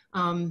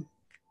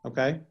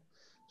 Okay.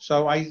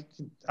 So I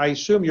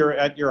assume you're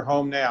at your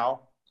home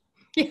now.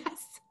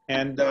 Yes.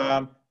 And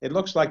it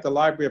looks like the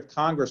Library of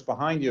Congress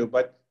behind you,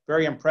 but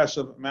very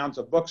impressive amounts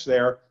of books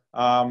there.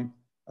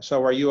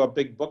 So are you a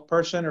big book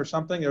person or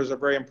something? There's a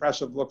very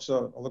impressive look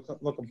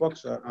of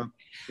books.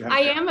 I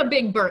am a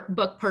big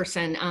book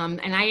person,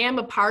 and I am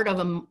a part of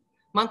a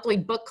monthly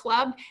book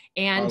club.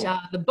 And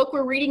the book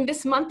we're reading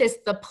this month is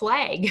The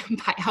Plague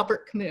by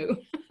Albert Camus.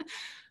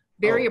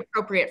 Very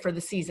appropriate for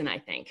the season, I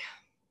think.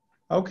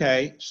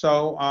 Okay.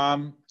 So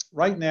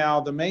right now,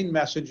 the main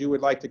message you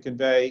would like to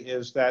convey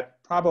is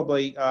that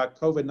probably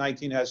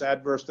COVID-19 has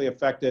adversely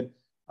affected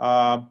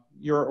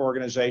your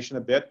organization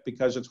a bit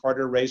because it's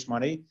harder to raise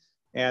money,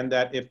 and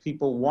that if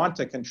people want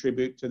to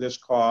contribute to this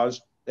cause,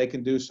 they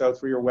can do so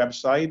through your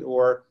website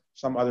or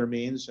some other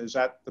means. Is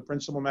that the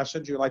principal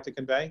message you'd like to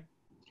convey?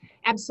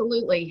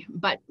 Absolutely.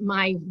 But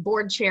my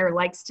board chair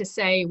likes to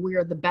say we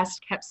are the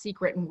best kept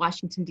secret in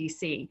Washington,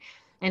 D.C.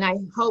 And I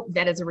hope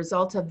that as a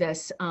result of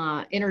this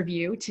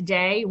interview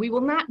today, we will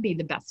not be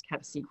the best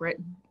kept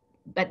secret,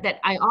 but that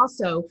I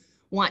also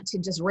want to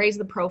just raise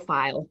the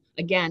profile,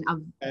 again,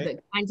 of the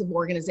kinds of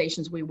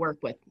organizations we work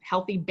with.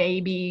 Healthy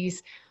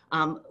Babies,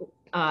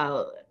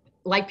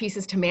 Light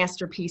Pieces to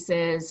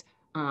Masterpieces,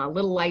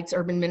 Little Lights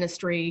Urban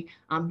Ministry.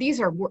 These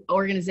are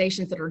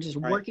organizations that are just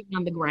working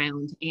on the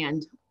ground,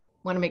 and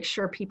want to make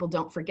sure people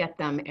don't forget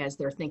them as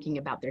they're thinking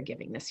about their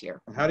giving this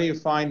year. How do you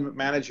find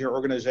managing your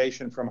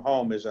organization from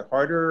home? Is it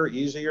harder,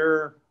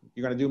 easier?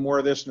 You're going to do more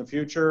of this in the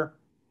future?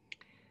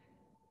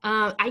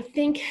 I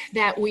think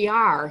that we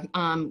are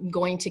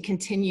going to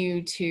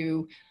continue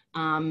to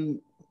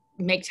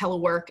make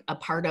telework a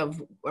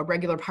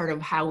regular part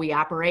of how we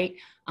operate.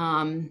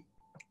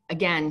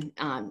 Again,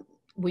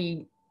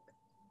 we,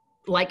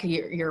 like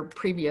your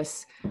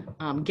previous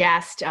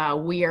guest,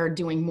 we are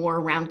doing more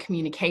around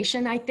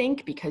communication, I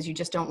think, because you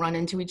just don't run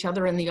into each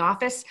other in the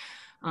office.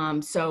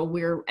 So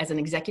we're, as an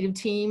executive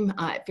team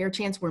at Fair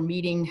Chance, we're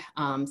meeting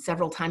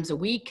several times a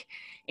week,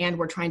 and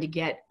we're trying to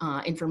get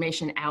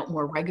information out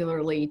more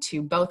regularly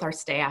to both our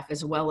staff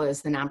as well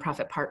as the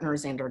nonprofit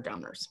partners and our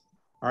donors.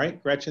 All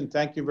right, Gretchen,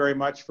 thank you very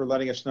much for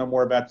letting us know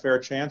more about Fair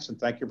Chance, and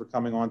thank you for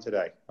coming on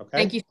today. Okay.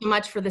 Thank you so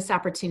much for this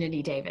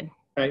opportunity, David.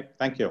 Okay,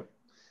 thank you.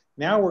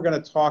 Now we're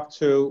going to talk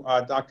to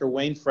Dr.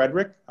 Wayne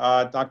Frederick.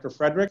 Dr.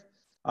 Frederick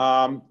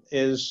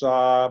is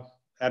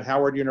at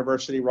Howard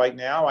University right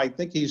now. I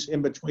think he's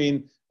in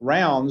between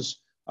rounds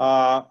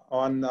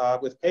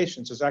with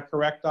patients. Is that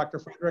correct, Dr.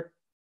 Frederick?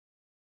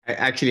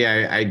 Actually,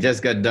 I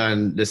just got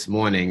done this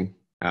morning,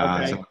 so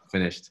I'm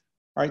finished.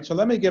 All right, so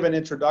let me give an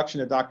introduction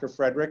to Dr.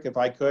 Frederick, if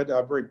I could,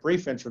 a very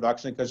brief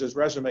introduction, because his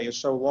resume is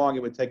so long,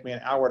 it would take me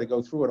an hour to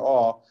go through it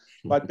all.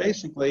 But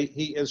basically,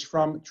 he is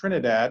from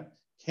Trinidad,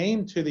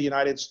 came to the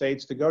United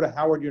States to go to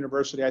Howard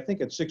University, I think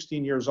at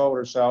 16 years old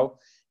or so,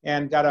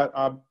 and got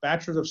a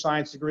Bachelor's of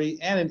Science degree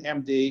and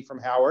an MD from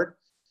Howard,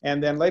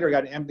 and then later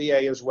got an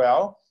MBA as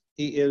well.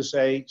 He is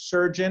a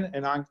surgeon,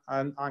 an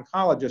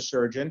oncologist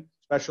surgeon,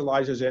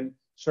 specializes in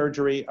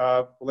surgery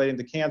relating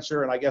to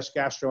cancer, and I guess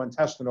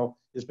gastrointestinal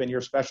has been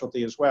your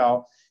specialty as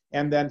well.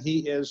 And then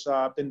he has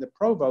been the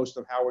provost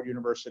of Howard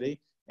University,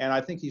 and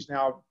I think he's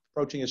now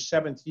approaching his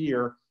 7th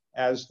year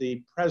as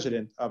the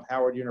president of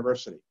Howard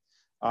University.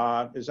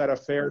 Is that a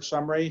fair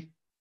summary?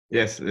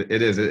 Yes,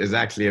 it is. It's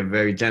actually a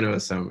very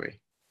generous summary.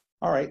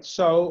 All right,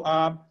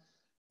 so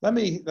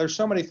there's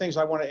so many things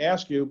I want to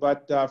ask you,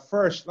 but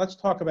first, let's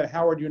talk about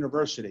Howard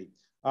University.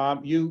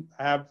 You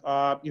had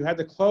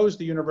to close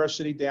the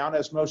university down,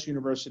 as most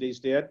universities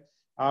did.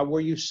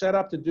 Were you set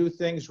up to do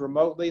things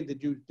remotely?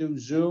 Did you do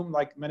Zoom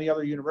like many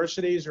other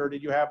universities, or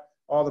did you have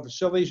all the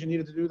facilities you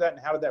needed to do that,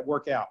 and how did that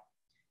work out?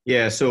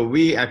 Yeah, so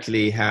we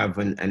actually have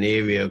an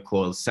area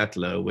called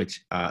Settler,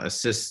 which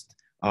assists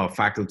our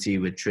faculty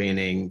with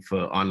training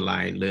for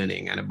online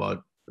learning, and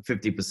about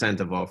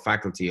 50% of our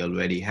faculty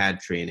already had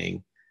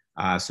training.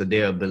 So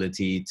their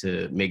ability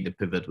to make the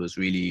pivot was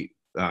really,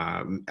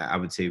 I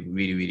would say,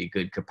 really, really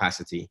good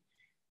capacity.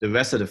 The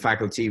rest of the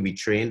faculty we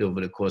trained over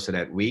the course of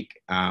that week.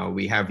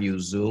 We have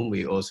used Zoom.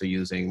 We're also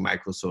using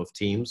Microsoft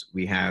Teams.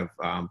 We have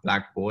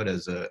Blackboard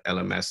as a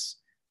LMS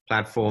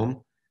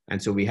platform.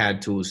 And so we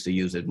had tools to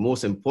use it.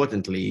 Most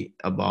importantly,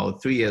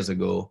 about 3 years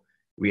ago,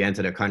 we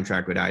entered a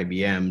contract with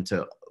IBM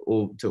to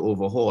to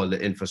overhaul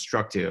the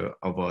infrastructure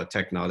of our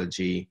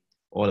technology,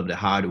 all of the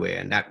hardware,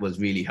 and that was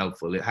really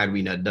helpful. Had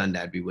we not done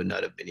that, we would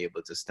not have been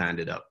able to stand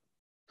it up.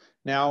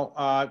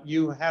 Now,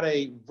 you had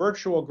a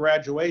virtual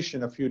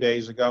graduation a few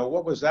days ago.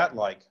 What was that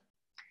like?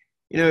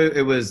 You know,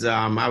 it was,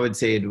 I would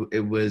say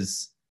it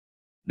was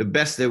the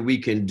best that we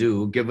can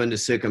do given the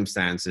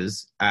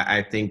circumstances.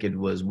 I think it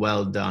was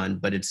well done,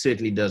 but it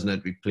certainly does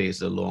not replace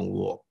the long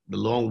walk. The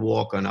long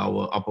walk on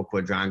our upper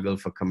quadrangle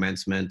for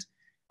commencement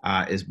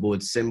is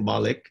both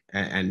symbolic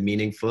and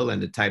meaningful,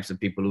 and the types of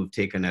people who've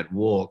taken that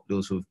walk,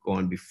 those who've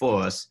gone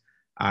before us,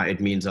 it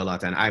means a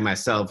lot. And I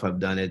myself have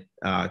done it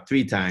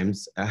 3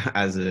 times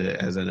as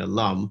an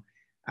alum,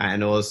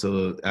 and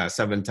also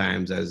 7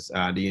 times as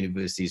the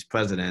university's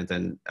president,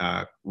 and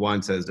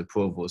once as the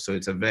provost. So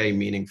it's a very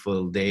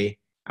meaningful day,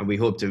 and we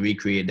hope to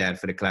recreate that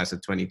for the class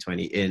of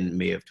 2020 in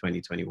May of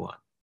 2021.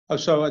 Oh,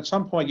 so at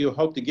some point you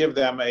hope to give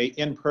them a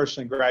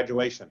in-person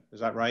graduation, is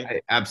that right?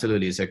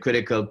 Absolutely, it's a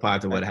critical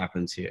part of what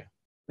happens here.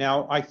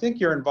 Now, I think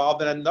you're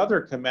involved in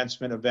another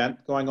commencement event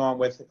going on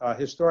with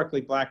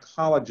historically Black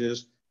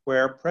colleges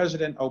where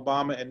President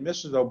Obama and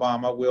Mrs.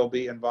 Obama will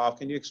be involved.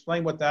 Can you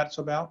explain what that's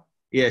about?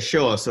 Yeah,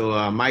 sure.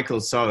 So Michael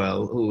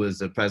Sorrell, who is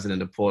the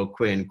president of Paul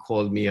Quinn,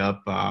 called me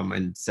up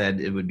and said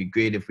it would be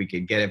great if we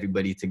could get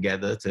everybody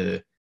together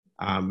to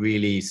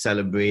really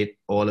celebrate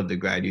all of the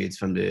graduates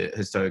from the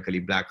historically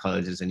Black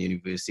colleges and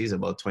universities,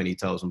 about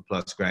 20,000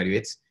 plus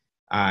graduates.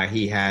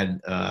 He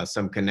had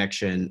some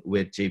connection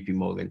with JP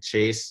Morgan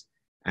Chase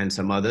and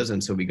some others,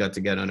 and so we got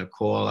together on a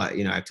call.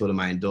 I told him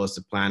I endorsed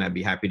the plan. I'd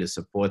be happy to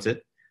support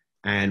it.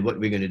 And what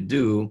we're going to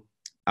do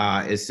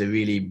is to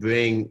really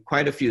bring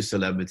quite a few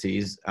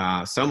celebrities,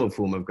 some of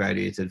whom have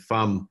graduated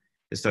from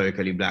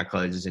historically Black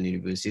colleges and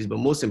universities, but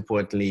most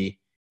importantly,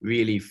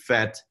 really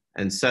fet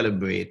and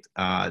celebrate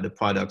the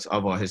products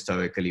of our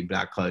historically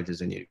Black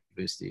colleges and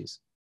universities.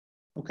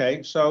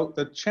 Okay, so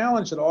the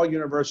challenge that all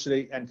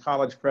university and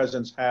college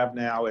presidents have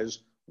now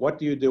is, what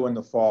do you do in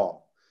the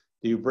fall?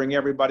 Do you bring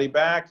everybody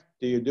back?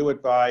 Do you do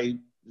it by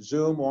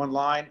Zoom,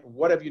 online?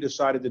 What have you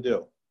decided to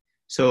do?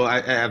 So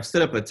I've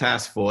stood up a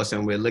task force,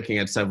 and we're looking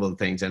at several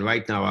things. And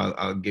right now,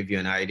 I'll give you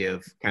an idea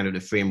of kind of the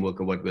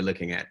framework of what we're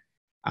looking at.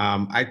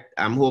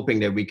 I'm hoping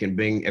that we can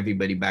bring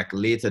everybody back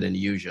later than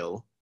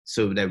usual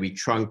so that we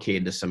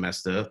truncate the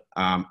semester,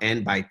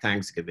 and by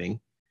Thanksgiving,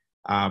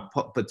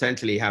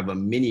 potentially have a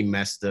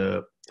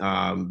mini-mester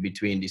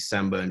between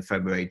December and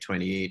February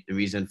 28. The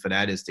reason for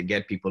that is to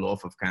get people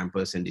off of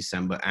campus in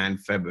December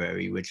and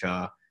February, which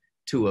are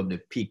 2 of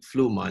the peak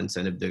flu months.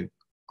 And if the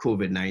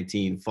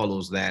COVID-19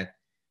 follows that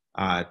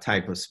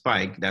type of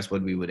spike, that's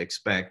what we would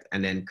expect,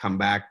 and then come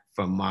back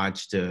from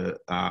March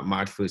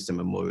 1st to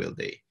Memorial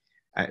Day.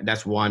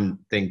 That's one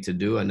thing to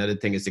do. Another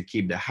thing is to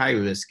keep the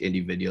high-risk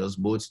individuals,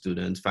 both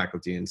students,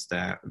 faculty, and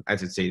staff, I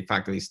should say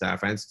faculty,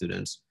 staff, and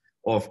students,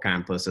 off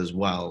campus as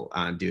well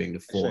during the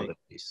fall at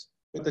least.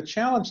 But the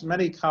challenge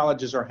many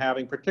colleges are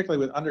having, particularly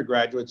with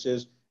undergraduates,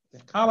 is the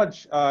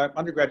college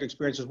undergraduate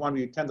experience is one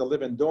where you tend to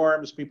live in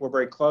dorms, people are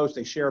very close,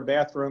 they share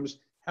bathrooms.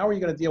 How are you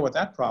going to deal with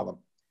that problem?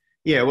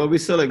 Yeah, well, we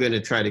still are going to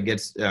try to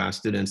get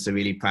students to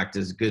really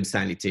practice good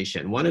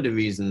sanitation. One of the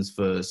reasons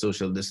for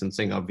social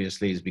distancing,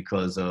 obviously, is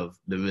because of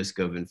the risk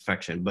of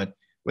infection. But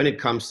when it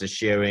comes to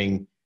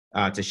sharing,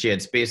 to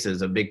shared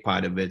spaces, a big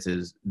part of it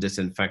is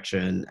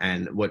disinfection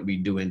and what we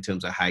do in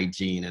terms of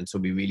hygiene. And so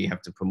we really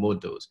have to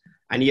promote those.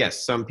 And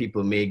yes, some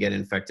people may get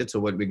infected. So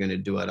what we're going to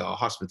do at our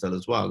hospital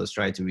as well is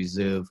try to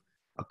reserve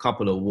a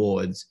couple of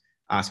wards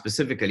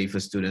specifically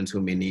for students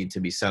who may need to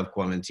be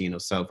self-quarantined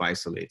or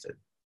self-isolated.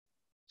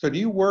 So do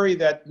you worry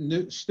that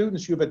new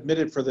students you've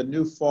admitted for the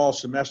new fall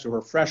semester who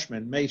are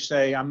freshmen may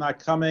say, I'm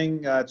not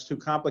coming, it's too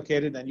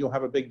complicated, and you'll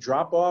have a big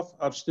drop-off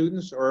of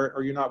students, or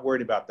are you not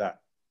worried about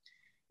that?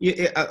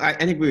 Yeah,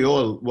 I think we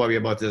all worry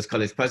about this as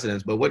college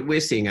presidents, but what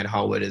we're seeing at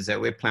Howard is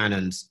that we're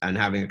planning on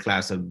having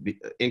a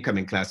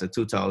incoming class of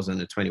 2,000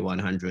 to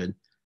 2,100.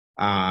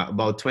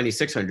 About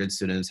 2,600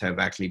 students have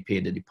actually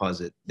paid the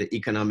deposit. The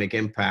economic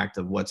impact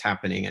of what's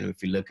happening, and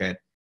if you look at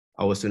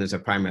our students are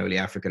primarily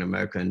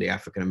African-American. The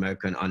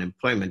African-American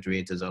unemployment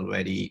rate is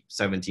already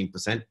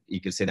 17%.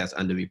 You could say that's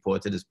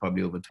underreported. It's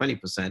probably over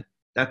 20%.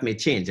 That may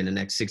change in the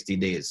next 60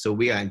 days. So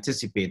we are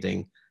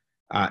anticipating,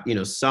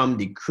 some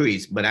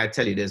decrease. But I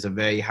tell you, there's a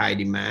very high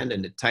demand,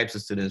 and the types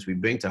of students we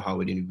bring to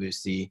Howard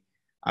University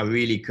are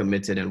really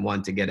committed and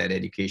want to get that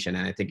education.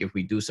 And I think if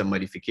we do some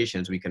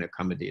modifications, we can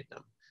accommodate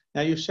them.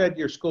 Now, you said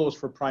your school is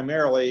for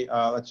primarily,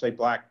 let's say,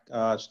 Black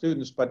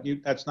students, but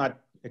that's not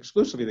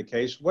exclusively the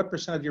case. What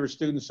percent of your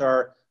students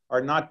are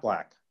not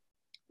Black?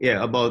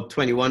 Yeah, about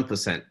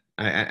 21%.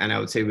 And I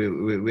would say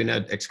we're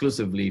not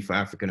exclusively for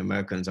African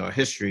Americans. Our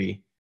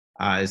history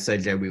is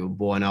such that we were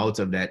born out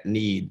of that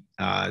need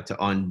to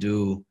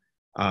undo,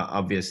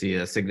 obviously,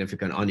 a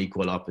significant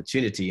unequal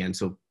opportunity. And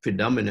so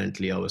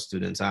predominantly our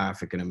students are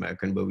African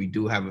American, but we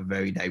do have a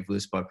very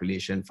diverse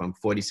population from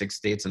 46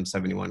 states and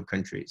 71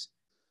 countries.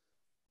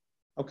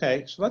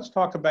 Okay, so let's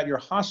talk about your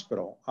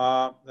hospital.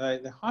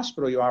 The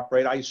hospital you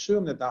operate, I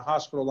assume that the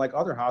hospital, like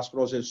other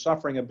hospitals, is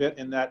suffering a bit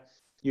in that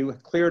you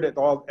cleared it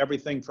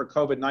everything for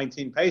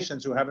COVID-19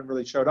 patients who haven't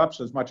really showed up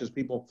so as much as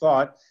people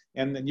thought,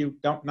 and then you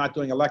not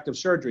doing elective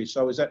surgery.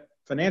 So is that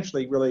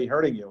financially really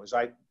hurting you? Is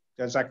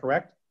that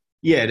correct?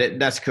 Yeah,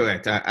 that's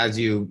correct. As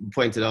you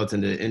pointed out in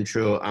the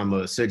intro, I'm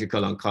a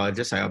surgical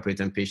oncologist. I operate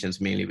on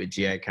patients mainly with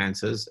GI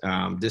cancers.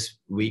 This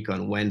week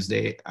on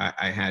Wednesday,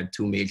 I had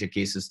two major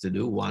cases to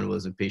do. One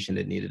was a patient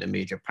that needed a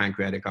major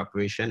pancreatic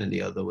operation, and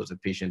the other was a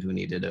patient who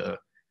needed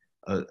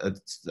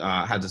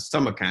had a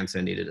stomach cancer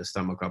and needed a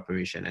stomach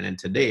operation. And then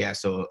today I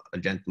saw a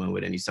gentleman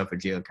with an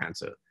esophageal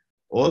cancer.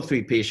 All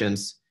three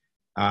patients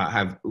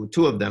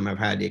two of them have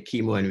had their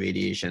chemo and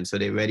radiation, so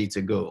they're ready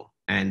to go.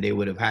 And they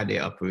would have had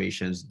their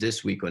operations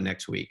this week or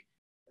next week.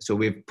 So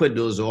we've put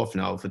those off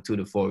now for 2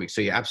 to 4 weeks.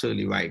 So you're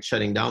absolutely right.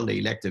 Shutting down the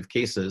elective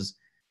cases,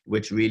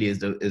 which really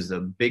is a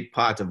big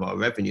part of our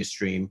revenue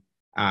stream,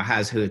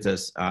 has hurt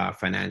us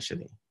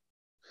financially.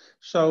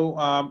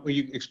 So will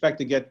you expect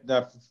to get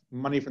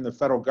money from the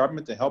federal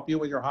government to help you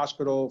with your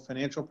hospital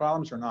financial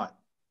problems or not?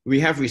 We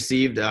have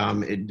received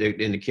in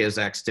the CARES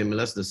Act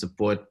stimulus, the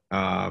support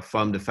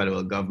from the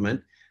federal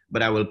government.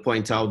 But I will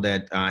point out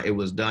that it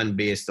was done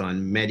based on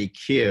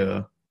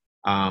Medicare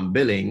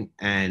billing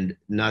and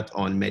not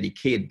on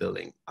Medicaid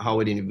billing.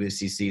 Howard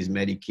University sees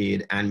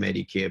Medicaid and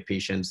Medicare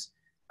patients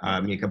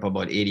make up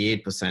about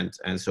 88%.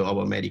 And so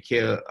our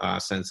Medicare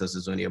census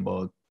is only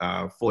about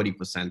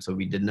 40%. So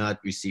we did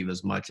not receive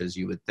as much as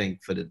you would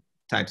think for the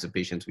types of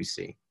patients we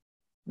see.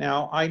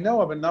 Now, I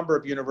know of a number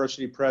of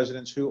university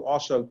presidents who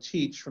also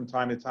teach from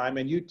time to time,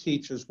 and you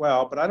teach as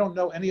well, but I don't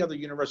know any other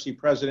university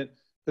president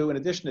who, in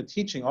addition to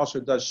teaching, also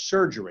does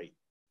surgery.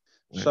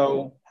 Right.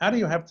 So how do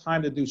you have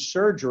time to do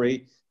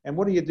surgery? And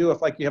what do you do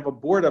if, like, you have a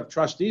board of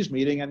trustees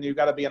meeting and you've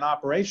got to be an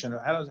operation?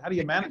 How do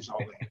you manage all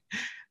that?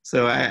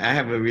 So I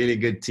have a really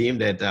good team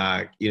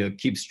that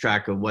keeps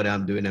track of what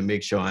I'm doing and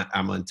make sure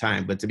I'm on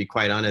time. But to be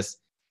quite honest,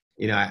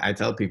 I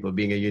tell people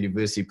being a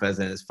university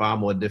president is far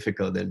more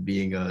difficult than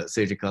being a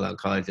surgical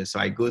oncologist. So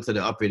I go to the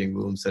operating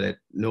room so that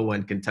no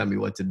one can tell me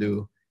what to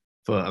do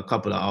for a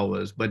couple of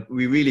hours. But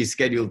we really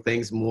schedule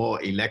things more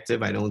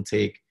elective. I'm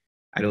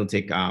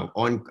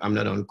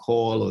not on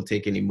call or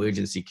taking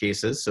emergency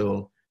cases.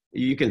 So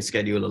you can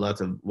schedule a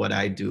lot of what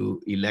I do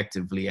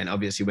electively. And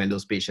obviously when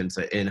those patients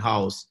are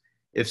in-house,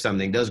 if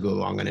something does go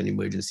wrong on an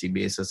emergency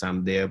basis,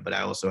 I'm there. But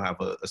I also have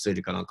a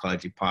surgical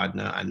oncology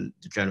partner, and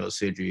the general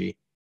surgery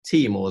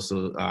team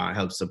also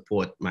helps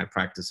support my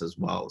practice as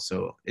well.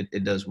 So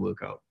it does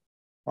work out.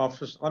 Well,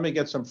 first, let me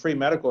get some free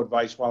medical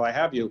advice while I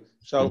have you.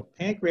 So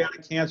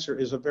pancreatic cancer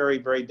is a very,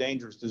 very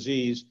dangerous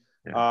disease.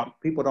 Yeah.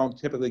 People don't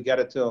typically get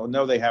it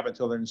know they have it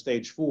till they're in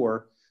stage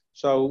 4.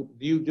 So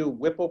do you do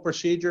Whipple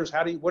procedures?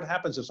 What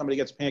happens if somebody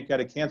gets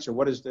pancreatic cancer?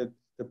 What is the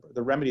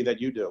remedy that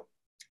you do?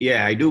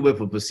 Yeah, I do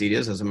Whipple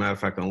procedures. As a matter of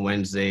fact, on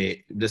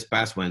this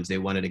past Wednesday,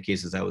 one of the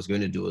cases I was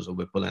going to do was a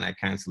Whipple, and I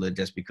canceled it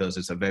just because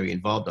it's a very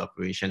involved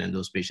operation and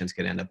those patients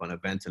can end up on a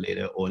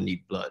ventilator or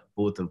need blood,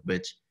 both of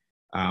which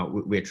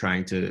we're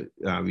trying to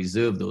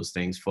reserve those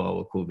things for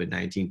our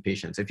COVID-19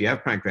 patients. If you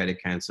have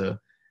pancreatic cancer,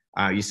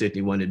 you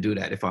certainly want to do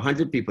that. If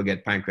 100 people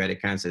get pancreatic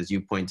cancer, as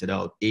you pointed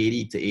out,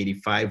 80 to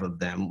 85 of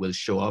them will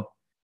show up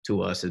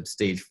to us at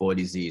stage 4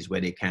 disease where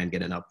they can't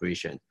get an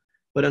operation.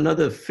 But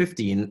another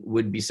 15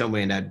 would be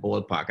somewhere in that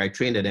ballpark. I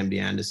trained at MD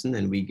Anderson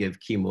and we give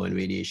chemo and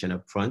radiation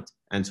up front.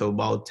 And so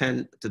about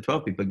 10 to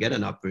 12 people get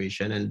an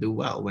operation and do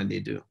well when they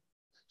do.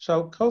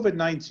 So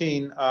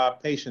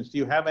COVID-19 patients, do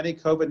you have any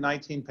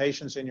COVID-19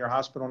 patients in your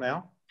hospital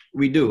now?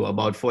 We do.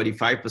 About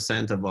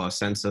 45% of our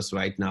census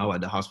right now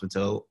at the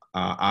hospital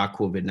are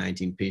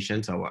COVID-19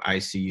 patients. Our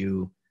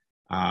ICU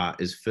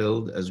is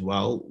filled as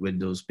well with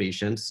those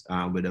patients,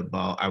 with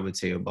about, I would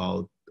say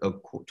about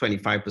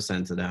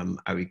 25% of them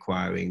are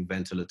requiring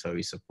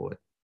ventilatory support.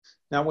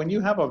 Now, when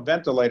you have a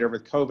ventilator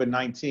with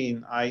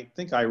COVID-19, I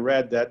think I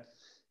read that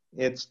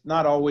it's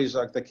not always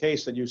the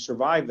case that you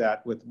survive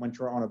that when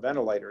you're on a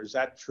ventilator. Is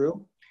that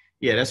true?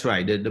 Yeah, that's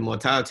right. The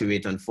mortality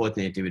rate,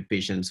 unfortunately, with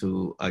patients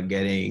who are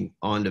getting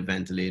on the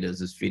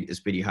ventilators is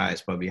pretty high.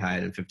 It's probably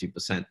higher than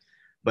 50%.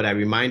 But I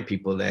remind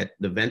people that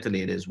the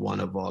ventilator is one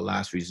of our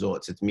last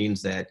resorts. It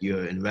means that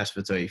you're in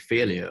respiratory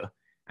failure.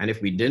 And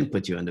if we didn't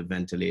put you on the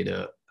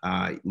ventilator,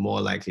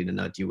 more likely than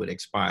not, you would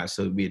expire.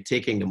 So we're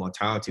taking the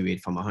mortality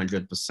rate from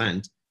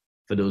 100%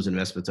 for those in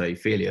respiratory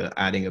failure,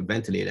 adding a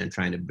ventilator and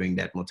trying to bring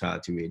that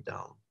mortality rate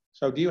down.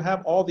 So do you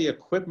have all the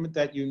equipment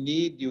that you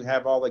need? Do you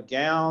have all the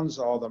gowns,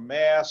 all the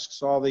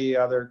masks, all the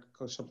other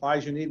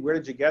supplies you need? Where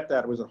did you get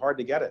that? Was it hard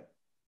to get it?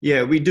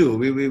 Yeah, we do.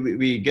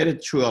 We get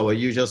it through our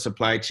usual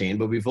supply chain,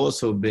 but we've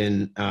also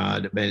been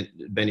the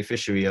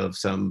beneficiary of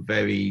some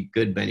very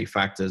good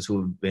benefactors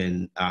who've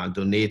been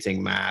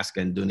donating masks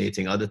and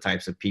donating other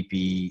types of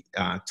PPE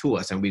to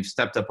us. And we've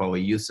stepped up our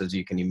use, as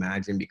you can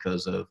imagine,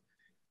 because of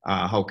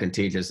how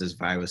contagious this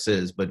virus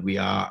is. But we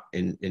are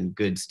in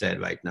good stead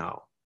right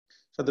now.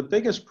 So the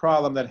biggest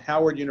problem that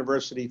Howard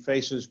University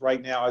faces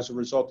right now as a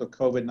result of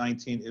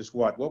COVID-19 is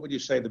what? What would you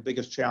say the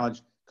biggest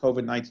challenge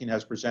COVID-19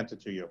 has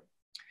presented to you?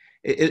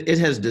 it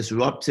has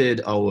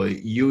disrupted our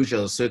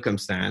usual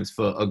circumstance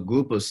for a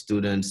group of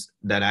students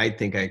that I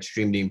think are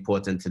extremely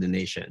important to the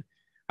nation.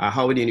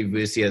 Howard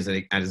University, as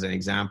an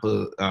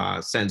example,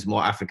 sends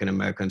more African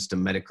Americans to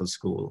medical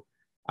school.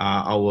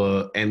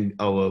 Our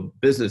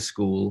business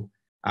school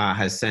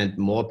has sent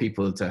more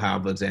people to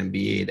Harvard's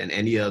MBA than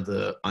any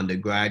other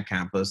undergrad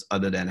campus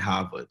other than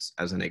Harvard's,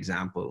 as an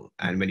example.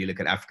 And when you look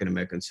at African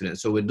American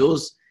students. So with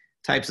those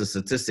types of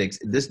statistics,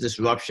 this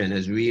disruption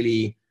has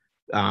really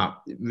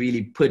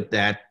put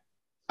that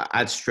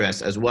at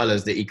stress, as well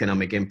as the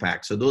economic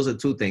impact. So those are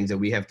two things that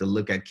we have to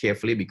look at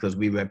carefully, because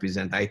we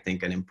represent, I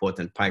think, an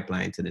important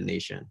pipeline to the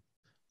nation.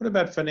 What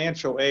about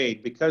financial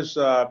aid? Because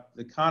the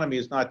economy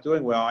is not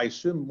doing well, I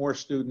assume more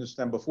students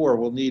than before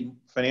will need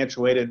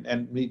financial aid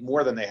and need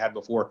more than they had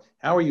before.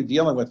 How are you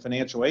dealing with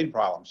financial aid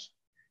problems?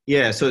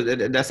 Yeah, so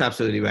that's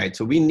absolutely right.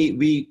 So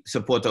we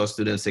support our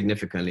students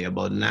significantly.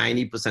 About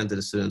 90% of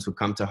the students who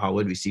come to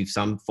Howard receive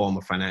some form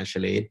of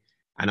financial aid.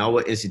 And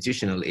our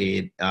institutional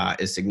aid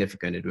is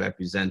significant. It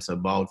represents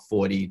about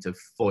 40 to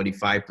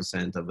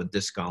 45% of a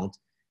discount.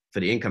 For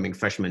the incoming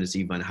freshmen, it's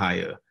even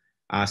higher.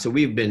 So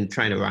we've been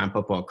trying to ramp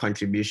up our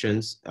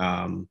contributions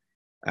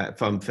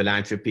from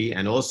philanthropy,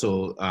 and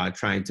also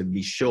trying to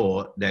be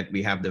sure that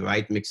we have the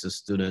right mix of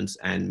students,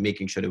 and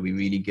making sure that we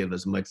really give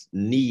as much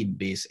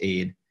need-based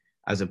aid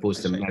as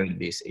opposed to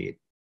merit-based aid.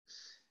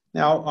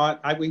 Now,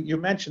 you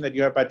mentioned that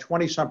you have about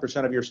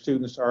 20-some% of your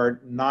students are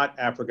not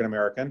African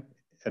American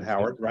at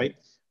Howard, right?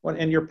 Well,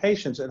 and your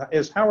patients,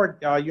 is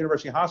Howard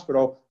University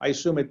Hospital, I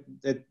assume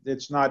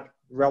it's not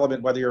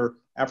relevant whether you're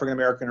African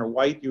American or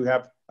white. You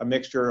have a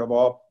mixture of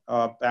all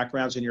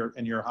backgrounds in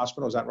your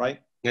hospital. Is that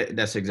right? Yeah,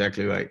 that's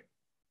exactly right.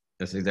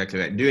 That's exactly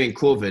right. During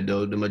COVID,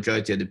 though, the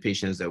majority of the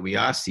patients that we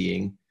are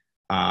seeing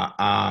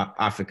are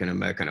African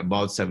American,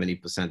 about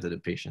 70% of the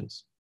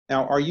patients.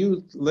 Now, are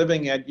you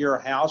living at your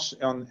house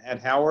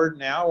at Howard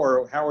now,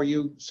 or how are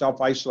you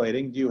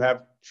self-isolating? Do you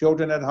have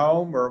children at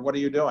home, or what are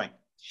you doing?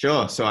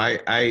 Sure. So I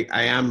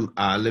am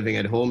living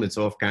at home. It's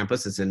off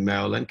campus. It's in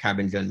Maryland,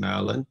 Cabinjon,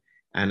 Maryland.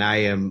 And I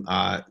am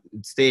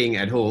staying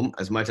at home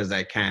as much as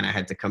I can. I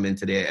had to come in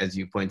today, as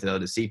you pointed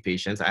out, to see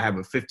patients. I have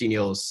a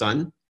 15-year-old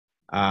son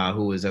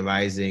who is a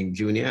rising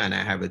junior, and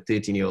I have a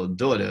 13-year-old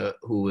daughter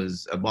who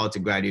is about to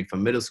graduate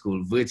from middle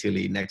school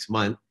virtually next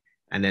month,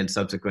 and then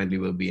subsequently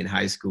will be in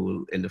high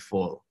school in the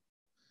fall.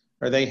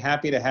 Are they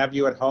happy to have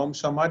you at home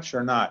so much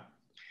or not?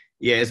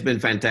 Yeah, it's been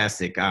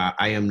fantastic.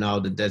 I am now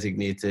the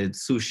designated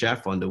sous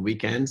chef on the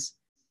weekends.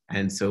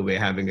 And so we're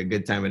having a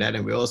good time with that.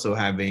 And we're also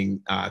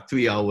having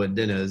 3-hour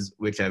dinners,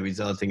 which are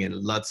resulting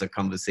in lots of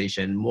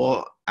conversation,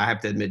 more, I have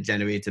to admit,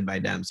 generated by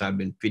them. So I've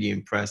been pretty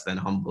impressed and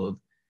humbled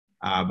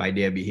by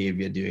their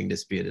behavior during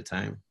this period of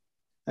time.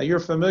 Now, you're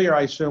familiar,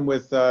 I assume,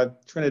 with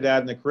Trinidad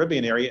and the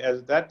Caribbean area.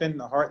 Has that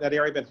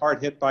area been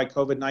hard hit by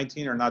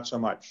COVID-19 or not so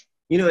much?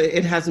 You know,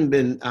 it hasn't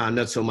been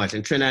not so much.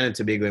 In Trinidad and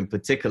Tobago in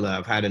particular,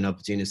 I've had an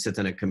opportunity to sit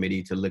on a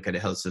committee to look at the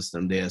health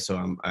system there.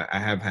 So I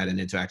have had an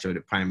interaction with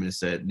the Prime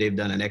Minister. They've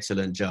done an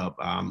excellent job.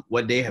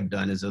 What they have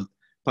done is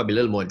probably a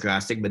little more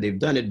drastic, but they've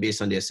done it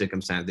based on their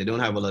circumstance. They don't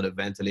have a lot of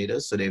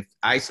ventilators, so they've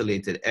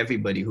isolated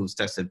everybody who's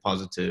tested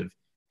positive.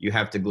 You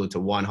have to go to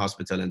one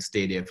hospital and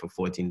stay there for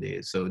 14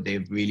 days. So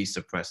they've really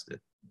suppressed it.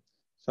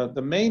 So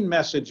the main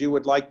message you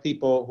would like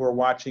people who are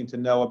watching to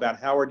know about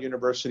Howard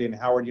University and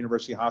Howard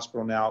University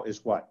Hospital now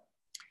is what?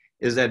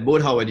 Is that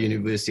both Howard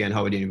University and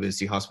Howard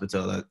University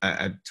Hospital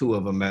are two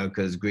of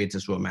America's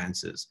greatest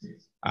romances.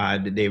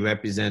 They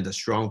represent a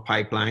strong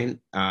pipeline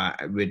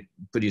with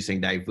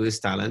producing diverse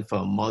talent for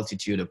a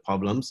multitude of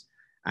problems.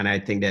 And I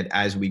think that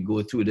as we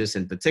go through this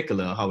in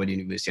particular, Howard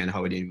University and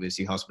Howard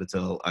University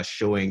Hospital are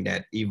showing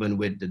that even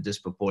with the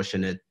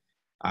disproportionate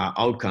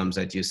outcomes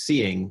that you're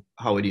seeing,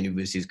 Howard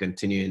University is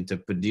continuing to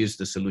produce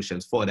the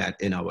solutions for that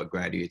in our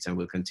graduates, and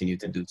will continue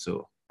to do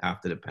so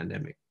after the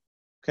pandemic.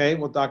 Okay,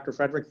 well, Dr.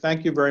 Frederick,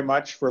 thank you very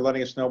much for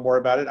letting us know more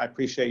about it. I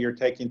appreciate your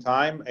taking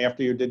time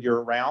after you did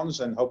your rounds,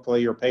 and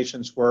hopefully your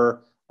patients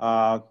were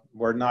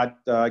not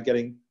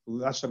getting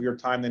less of your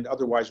time than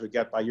otherwise would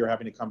get by your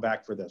having to come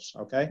back for this,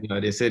 okay? No,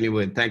 they certainly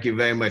would. Thank you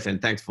very much,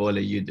 and thanks for all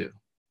that you do.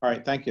 All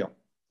right, thank you.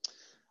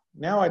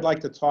 Now I'd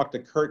like to talk to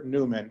Kurt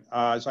Newman.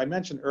 As I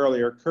mentioned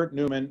earlier, Kurt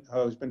Newman,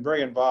 who's been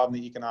very involved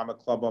in the Economic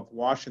Club of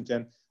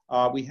Washington.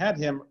 We had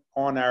him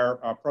on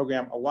our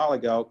program a while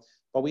ago,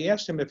 but we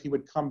asked him if he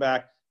would come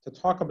back to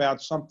talk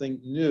about something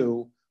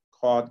new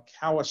called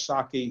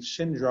Kawasaki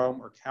syndrome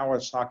or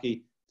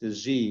Kawasaki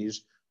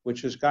disease,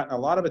 which has gotten a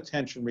lot of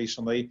attention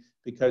recently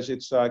because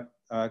it's kind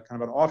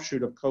of an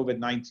offshoot of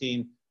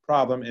COVID-19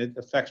 problem, and it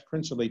affects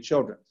principally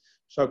children.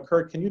 So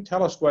Kurt, can you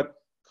tell us what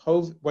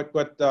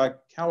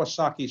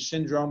Kawasaki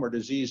syndrome or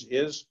disease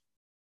is?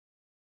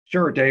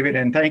 Sure, David,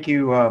 and thank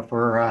you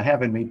for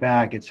having me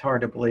back. It's hard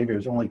to believe it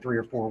was only 3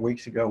 or 4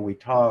 weeks ago we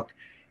talked,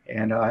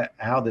 and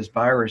how this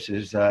virus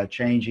is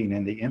changing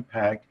and the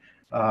impact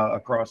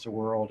across the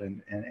world,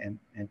 and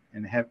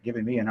have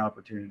given me an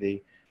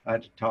opportunity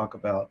to talk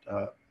about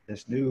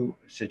this new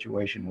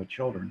situation with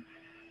children.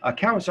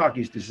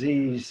 Kawasaki's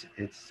disease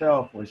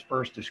itself was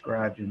first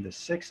described in the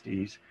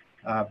 60s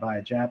by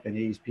a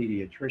Japanese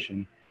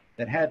pediatrician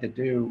that had to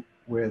do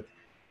with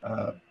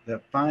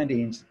the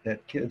findings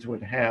that kids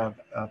would have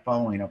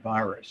following a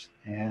virus.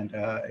 And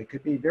it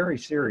could be very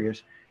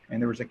serious,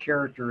 and there was a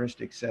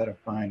characteristic set of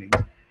findings.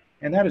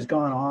 And that has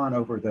gone on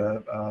over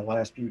the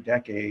last few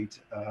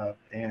decades,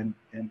 and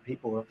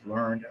people have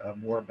learned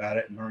more about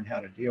it and learned how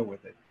to deal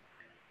with it.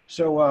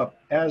 So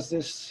as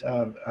this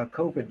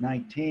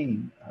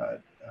COVID-19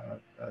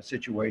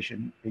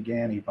 situation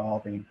began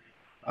evolving,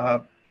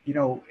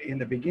 in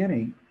the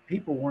beginning,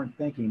 people weren't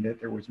thinking that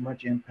there was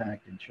much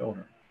impact in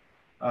children.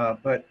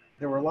 But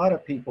there were a lot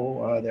of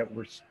people that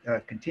were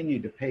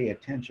continued to pay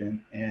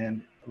attention,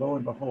 and lo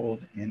and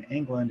behold, in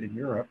England and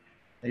Europe,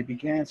 they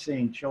began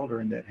seeing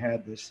children that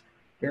had this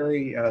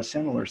very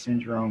similar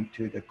syndrome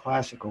to the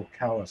classical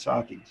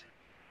Kawasaki's.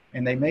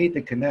 And they made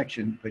the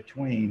connection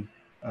between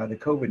the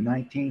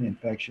COVID-19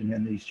 infection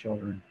in these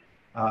children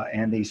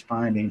and these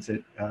findings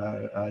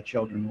that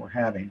children were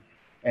having.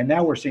 And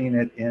now we're seeing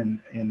it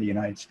in the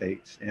United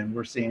States. And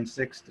we're seeing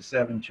 6 to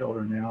 7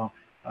 children now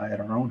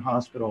at our own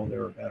hospital.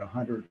 There are about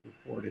 100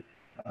 reported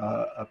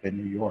up in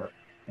New York.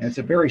 And it's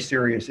a very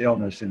serious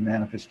illness and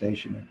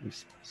manifestation of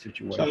this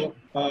situation.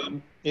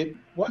 So it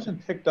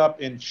wasn't picked up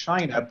in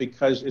China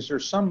because is there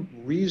some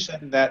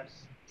reason that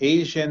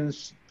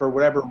Asians, for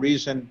whatever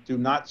reason, do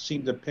not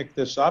seem to pick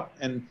this up,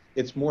 and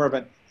it's more of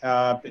it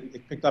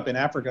picked up in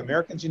African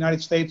Americans,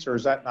 United States, or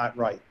is that not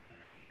right?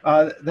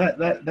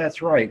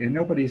 That's right, and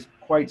nobody's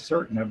quite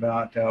certain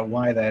about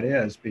why that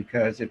is,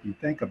 because if you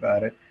think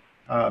about it,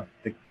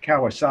 the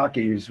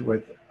Kawasaki's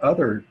with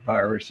other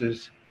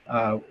viruses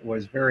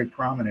was very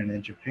prominent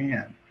in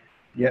Japan,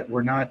 yet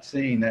we're not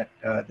seeing that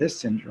this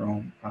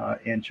syndrome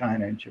in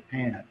China and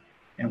Japan,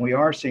 and we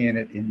are seeing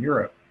it in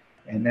Europe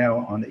and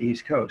now on the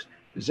East Coast.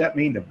 Does that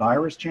mean the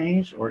virus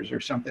changed, or is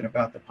there something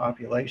about the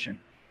population?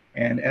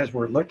 And as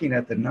we're looking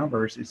at the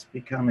numbers, it's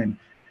becoming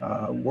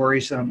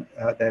worrisome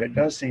that it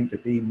does seem to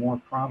be more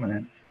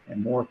prominent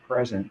and more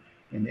present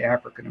in the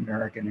African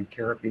American and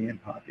Caribbean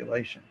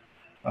population.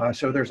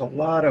 So there's a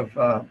lot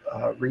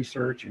of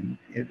research and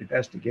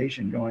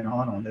investigation going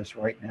on this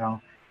right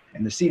now.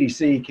 And the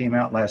CDC came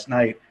out last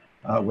night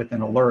with an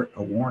alert,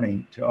 a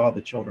warning to all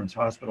the children's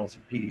hospitals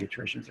and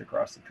pediatricians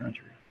across the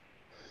country.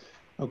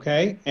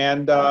 Okay,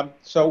 and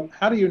so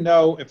how do you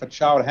know if a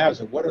child has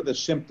it? What are the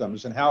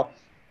symptoms, and how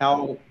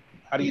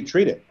do you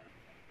treat it?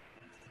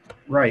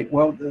 Right.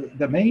 Well,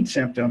 the main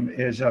symptom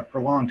is a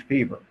prolonged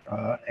fever.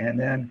 And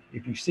then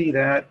if you see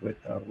that with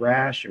a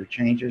rash or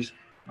changes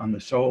on the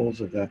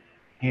soles of the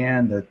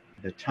hand,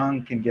 the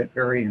tongue can get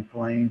very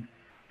inflamed.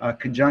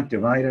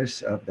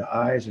 Conjunctivitis of the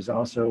eyes is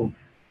also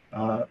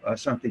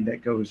something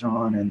that goes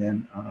on, and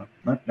then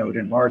lymph node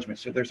enlargement.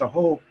 So there's a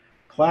whole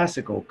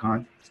classical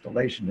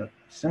constellation of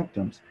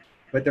symptoms,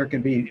 but there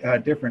can be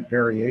different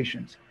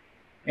variations.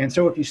 And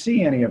so if you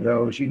see any of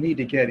those, you need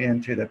to get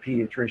into the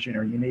pediatrician,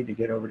 or you need to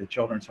get over to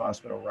Children's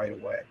Hospital right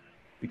away,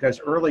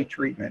 because early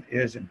treatment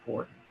is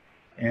important.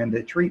 And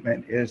the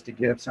treatment is to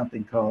give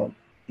something called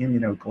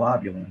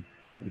immunoglobulin,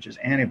 which is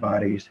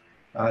antibodies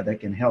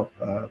that can help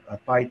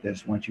fight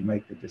this once you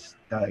make the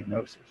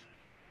diagnosis.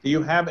 Do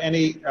you have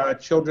any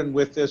children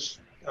with this,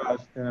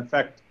 in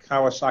effect,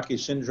 Kawasaki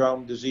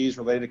syndrome disease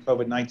related to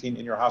COVID-19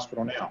 in your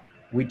hospital now?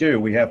 We do.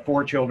 We have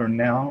 4 children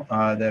now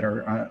that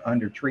are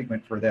under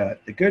treatment for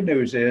that. The good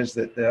news is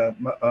that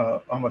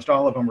almost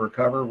all of them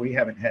recover. We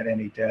haven't had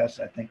any deaths.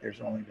 I think there's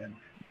only been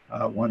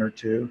 1 or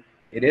 2.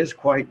 It is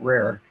quite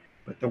rare,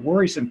 but the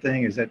worrisome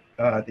thing is that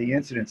the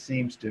incidence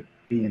seems to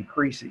be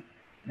increasing.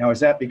 Now, is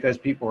that because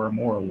people are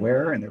more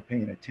aware and they're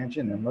paying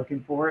attention and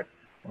looking for it?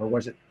 Or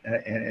was it,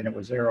 and it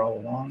was there all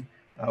along?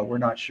 We're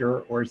not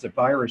sure. Or is the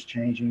virus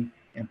changing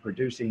and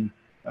producing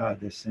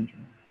this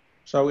syndrome?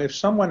 So if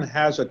someone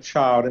has a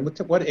child, and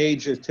what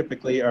age is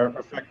typically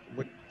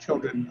what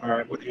children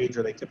are, what age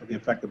are they typically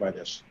affected by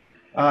this?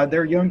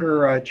 They're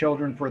younger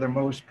children for the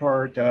most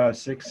part,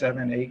 6,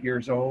 7, 8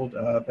 years old,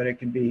 but it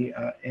can be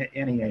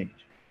any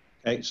age.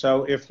 Okay,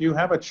 so if you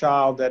have a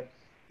child that,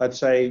 let's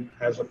say,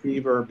 has a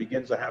fever,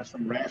 begins to have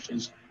some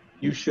rashes,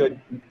 you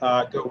should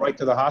go right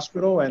to the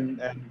hospital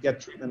and get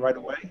treatment right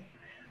away?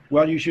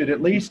 Well, you should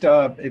at least,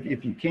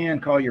 if you can,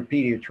 call your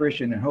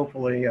pediatrician, and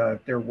hopefully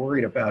if they're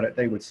worried about it,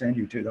 they would send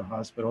you to the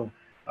hospital.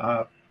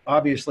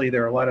 Obviously,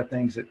 there are a lot of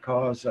things that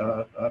cause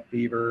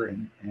fever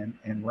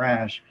and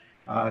rash.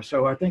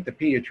 So I think the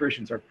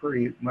pediatricians are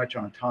pretty much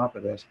on top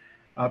of this.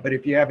 But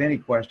if you have any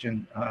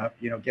question,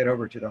 get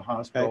over to the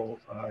hospital.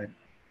 Okay.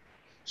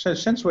 So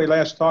since we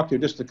last talked to you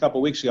just a couple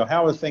of weeks ago,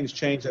 how have things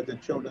changed at the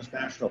Children's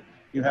National?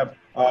 You have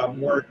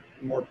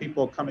more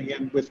people coming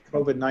in with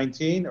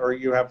COVID-19, or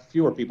you have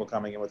fewer people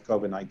coming in with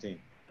COVID-19?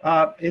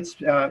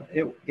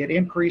 It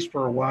increased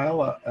for a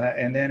while,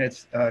 and then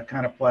it's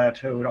kind of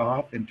plateaued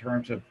off in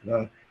terms of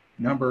the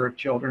number of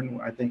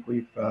children. I think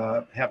we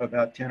have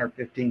about 10 or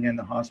 15 in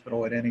the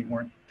hospital at any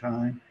one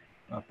time,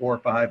 4 or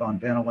 5 on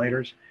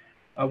ventilators.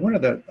 One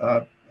of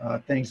the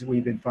things that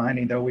we've been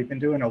finding, though, we've been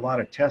doing a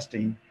lot of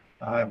testing.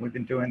 We've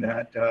been doing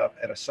that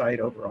at a site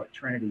over at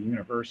Trinity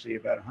University,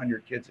 about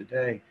 100 kids a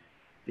day.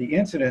 the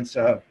incidence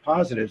of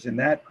positives in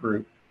that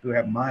group who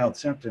have mild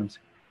symptoms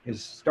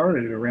has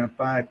started at around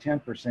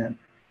 5–10%,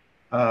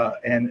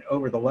 and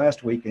over the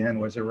last weekend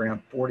was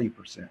around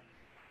 40%.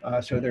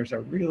 So there's a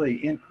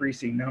really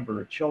increasing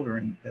number of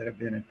children that have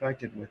been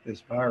infected with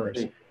this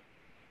virus.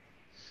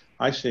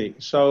 I see.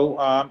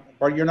 So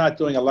you're not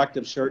doing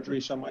elective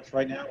surgery so much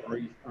right now, or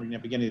are you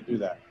beginning to do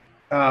that?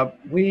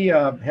 We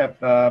have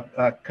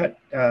cut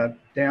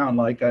down,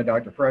 like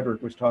Dr.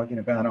 Frederick was talking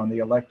about, on the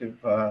elective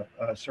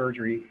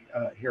surgery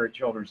here at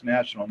Children's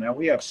National. Now,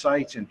 we have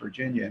sites in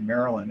Virginia and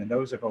Maryland, and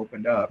those have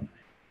opened up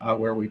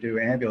where we do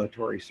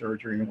ambulatory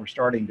surgery, and we're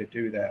starting to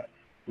do that.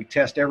 We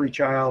test every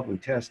child. We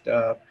test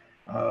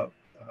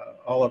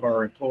all of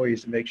our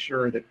employees to make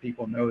sure that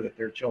people know that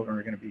their children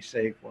are going to be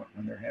safe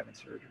when they're having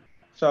surgery.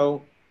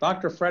 So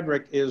Dr.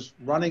 Frederick is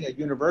running a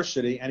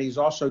university, and he's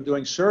also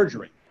doing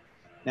surgery.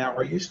 Now,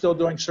 are you still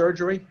doing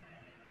surgery?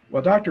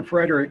 Well, Dr.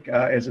 Frederick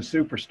is a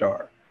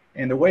superstar.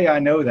 And the way I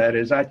know that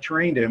is I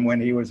trained him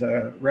when he was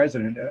a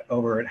resident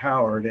over at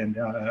Howard, and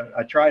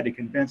I tried to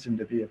convince him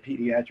to be a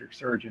pediatric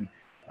surgeon.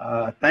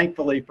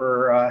 Thankfully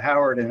for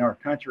Howard and our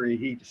country,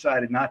 he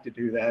decided not to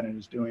do that and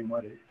is doing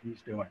what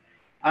he's doing.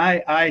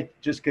 I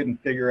just couldn't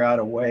figure out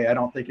a way. I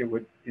don't think it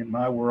would, in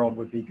my world,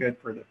 would be good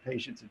for the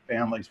patients and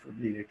families for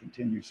me to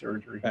continue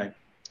surgery. Okay.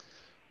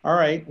 All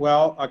right.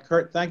 Well,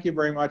 Kurt, thank you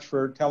very much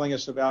for telling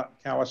us about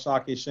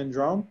Kawasaki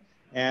syndrome.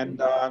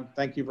 And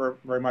thank you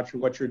very much for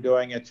what you're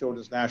doing at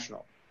Children's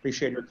National.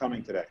 Appreciate your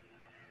coming today.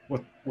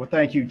 Well,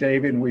 thank you,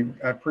 David. We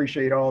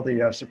appreciate all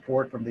the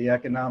support from the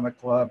Economic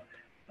Club.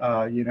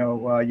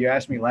 You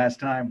asked me last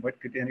time, what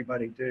could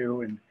anybody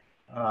do? And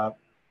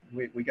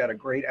we got a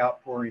great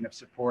outpouring of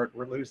support.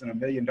 We're losing $1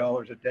 million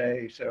a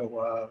day.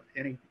 So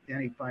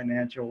any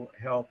financial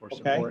help or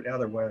support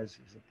otherwise.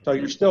 So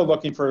you're still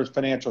looking for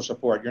financial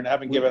support. You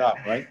haven't given up,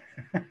 right?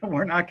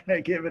 We're not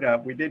going to give it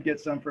up. We did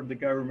get some from the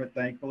government,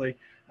 thankfully.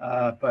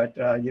 But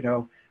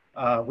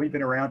we've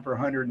been around for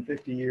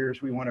 150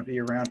 years. We want to be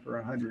around for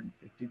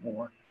 150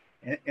 more.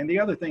 And the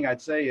other thing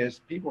I'd say is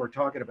people are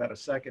talking about a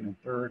second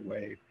and third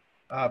wave.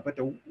 But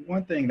the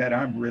one thing that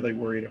I'm really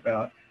worried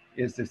about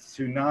is the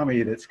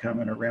tsunami that's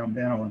coming around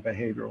mental and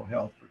behavioral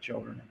health for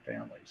children and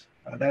families.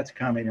 That's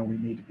coming, and we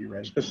need to be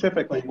ready.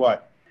 Specifically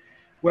what?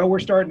 Well, we're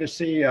starting to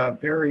see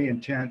very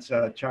intense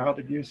child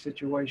abuse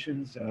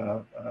situations,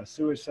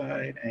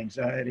 suicide,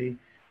 anxiety.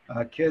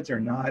 Kids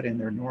are not in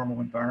their normal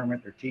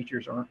environment. Their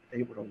teachers aren't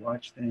able to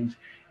watch things.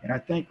 And I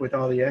think with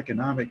all the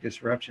economic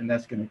disruption,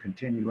 that's going to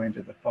continue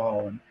into the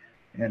fall,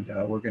 and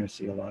we're going to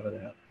see a lot of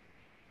that.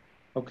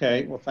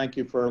 Okay, well, thank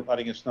you for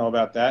letting us know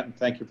about that, and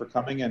thank you for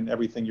coming and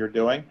everything you're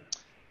doing.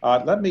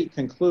 Let me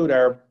conclude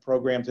our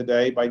program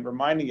today by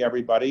reminding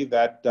everybody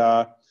that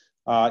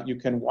you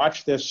can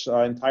watch this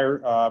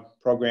entire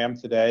program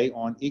today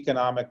on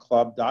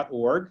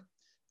economicclub.org,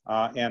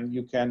 and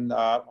you can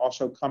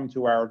also come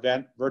to our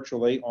event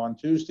virtually on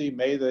Tuesday,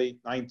 May the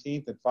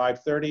 19th at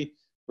 5:30,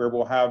 where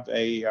we'll have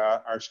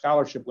our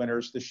scholarship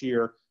winners this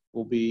year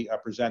will be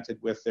presented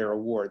with their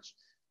awards.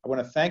 I want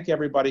to thank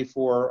everybody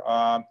for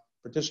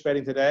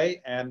participating today,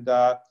 and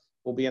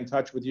we'll be in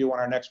touch with you on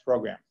our next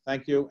program.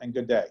 Thank you and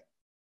good day.